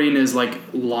Wolverine is like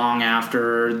long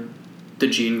after the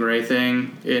Jean Grey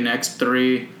thing in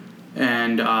X3,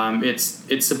 and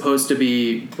it's supposed to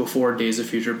be before Days of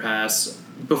Future Past,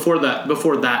 before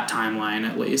that timeline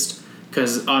at least,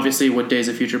 because obviously with Days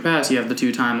of Future Past you have the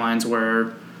two timelines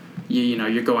where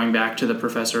you're going back to the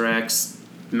Professor X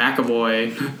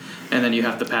McAvoy, and then you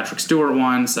have the Patrick Stewart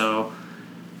one. So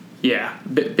yeah,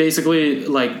 basically,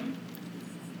 like,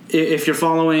 if you're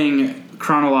following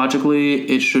chronologically,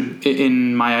 it should,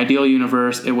 in my ideal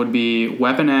universe, it would be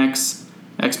Weapon X,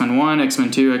 X-Men 1,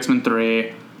 X-Men 2, X-Men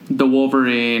 3, the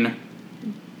Wolverine,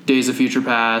 Days of Future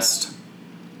Past,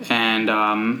 and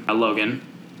Logan.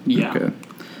 Yeah.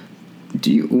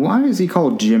 Okay. Why is he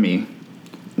called Jimmy?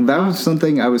 That was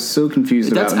something I was so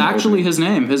confused about. That's actually his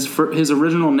name. His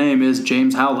original name is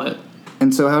James Howlett.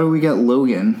 And so how do we get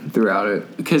Logan throughout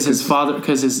it? Because his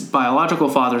biological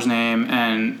father's name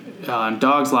and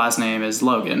Dog's last name is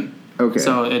Logan. Okay.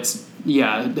 So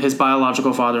his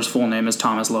biological father's full name is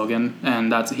Thomas Logan,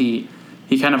 and that's he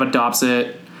kind of adopts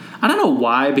it. I don't know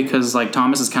why, because like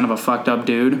Thomas is kind of a fucked up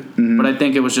dude, but I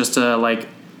think it was just to like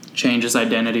change his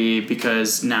identity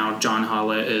because now John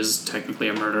Howlett is technically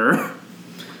a murderer.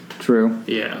 True.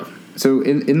 Yeah. So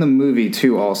in the movie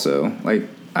too, also, like,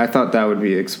 I thought that would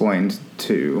be explained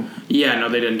too. Yeah, no,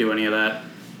 they didn't do any of that.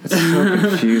 That's so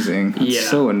confusing. It's Yeah.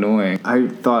 so annoying. I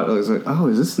thought it was like, oh,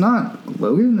 is this not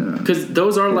Logan? Because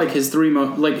those are like his three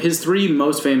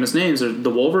most famous names are the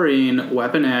Wolverine,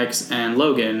 Weapon X, and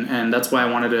Logan, and that's why I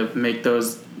wanted to make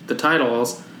those the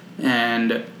titles.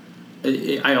 And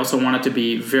I also want it to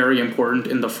be very important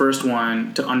in the first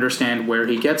one to understand where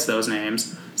he gets those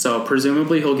names. So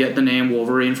presumably he'll get the name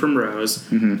Wolverine from Rose.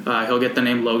 He'll get the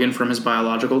name Logan from his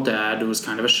biological dad, who was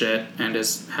kind of a shit, and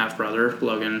his half-brother,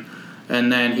 Logan.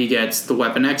 And then he gets the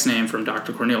Weapon X name from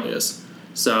Dr. Cornelius.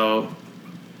 So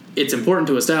it's important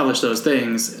to establish those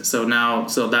things so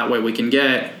that way we can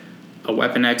get a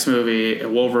Weapon X movie, a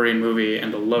Wolverine movie,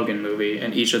 and a Logan movie,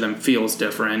 and each of them feels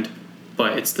different,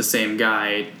 but it's the same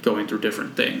guy going through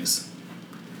different things.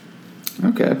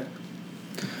 Okay.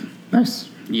 Nice.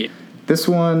 Yeah. This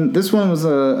one was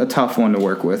a tough one to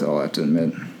work with, I'll have to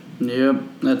admit. Yep,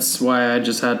 that's why I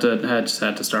just had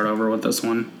to start over with this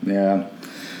one. Yeah.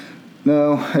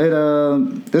 No,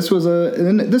 this was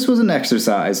an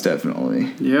exercise,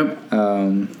 definitely. Yep.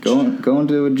 Going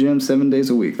to a gym 7 days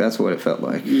a week, that's what it felt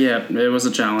like. Yeah, it was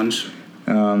a challenge.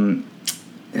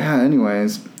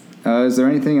 Anyways, is there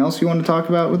anything else you want to talk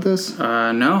about with this?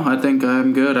 No, I think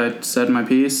I'm good. I said my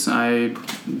piece. I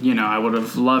would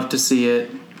have loved to see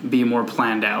it be more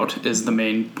planned out is the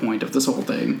main point of this whole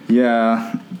thing.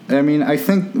 Yeah. I mean, I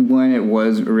think when it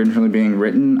was originally being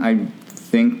written, I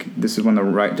think this is when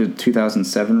the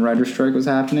 2007 writer's strike was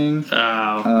happening.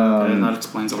 Oh, okay. That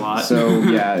explains a lot. So,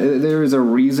 yeah, there is a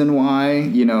reason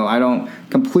why. I don't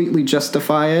completely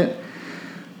justify it,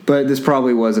 but this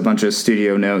probably was a bunch of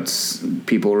studio notes,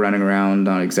 people running around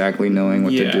not exactly knowing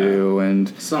what to do, and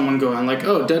someone going like,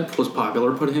 oh, Deadpool's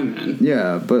popular, put him in.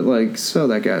 Yeah, but like, sew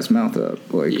that guy's mouth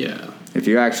up. Like, if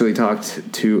you actually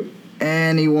talked to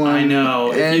anyone, I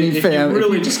know, if you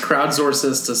really just crowdsource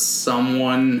this to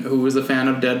someone who was a fan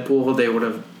of Deadpool, they would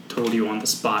have told you on the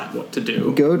spot what to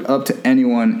do. Go up to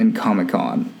anyone in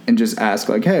Comic-Con and just ask,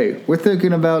 like, hey, we're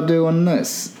thinking about doing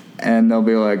this. And they'll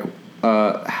be like,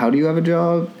 how do you have a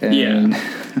job? And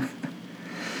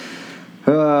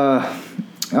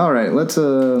all right, let's,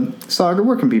 Sagar,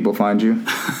 where can people find you?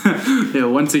 Yeah,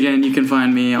 once again, you can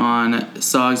find me on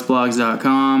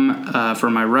sogsblogs.com for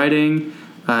my writing.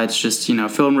 It's just,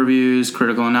 film reviews,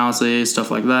 critical analysis,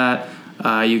 stuff like that.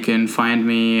 You can find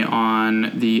me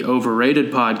on the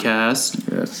Overrated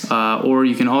podcast. Yes. Or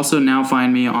you can also now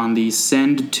find me on the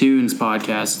Send Tunes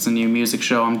podcast. It's a new music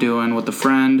show I'm doing with a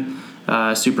friend.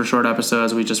 Super short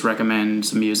episodes. We just recommend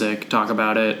some music, talk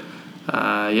about it.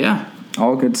 Yeah.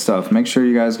 All good stuff. Make sure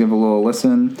you guys give a little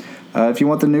listen. If you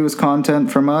want the newest content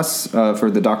from us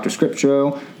for the Dr. Script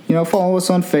Show, follow us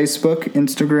on Facebook,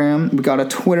 Instagram. We got a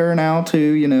Twitter now,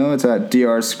 too. It's at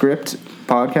DR Script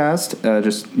Podcast.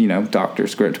 Just, Dr.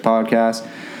 Script Podcast.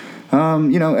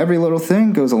 Every little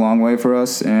thing goes a long way for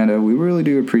us, and we really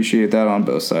do appreciate that on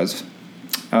both sides.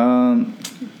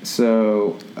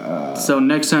 So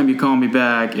next time you call me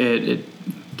back, we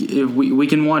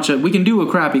can watch it. We can do a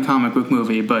crappy comic book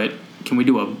movie, but can we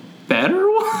do a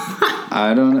better one?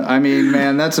 I mean,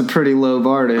 man, that's a pretty low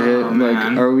bar to hit. Like,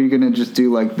 man. Are we gonna just do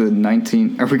like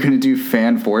are we gonna do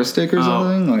Fan 4 stick or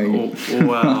something?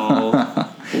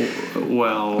 Well,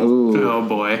 Ooh. oh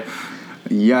boy.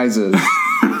 Yizes.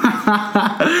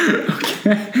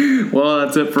 Okay. Well,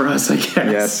 that's it for us, I guess.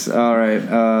 Yes. All right.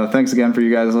 Thanks again for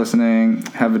you guys listening.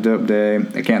 Have a dope day.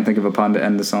 I can't think of a pun to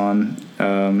end this on.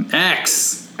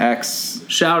 X. Muscles.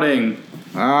 Shouting.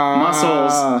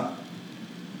 Muscles.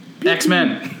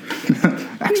 X-Men.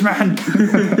 X-Men.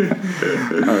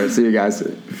 All right. See you guys.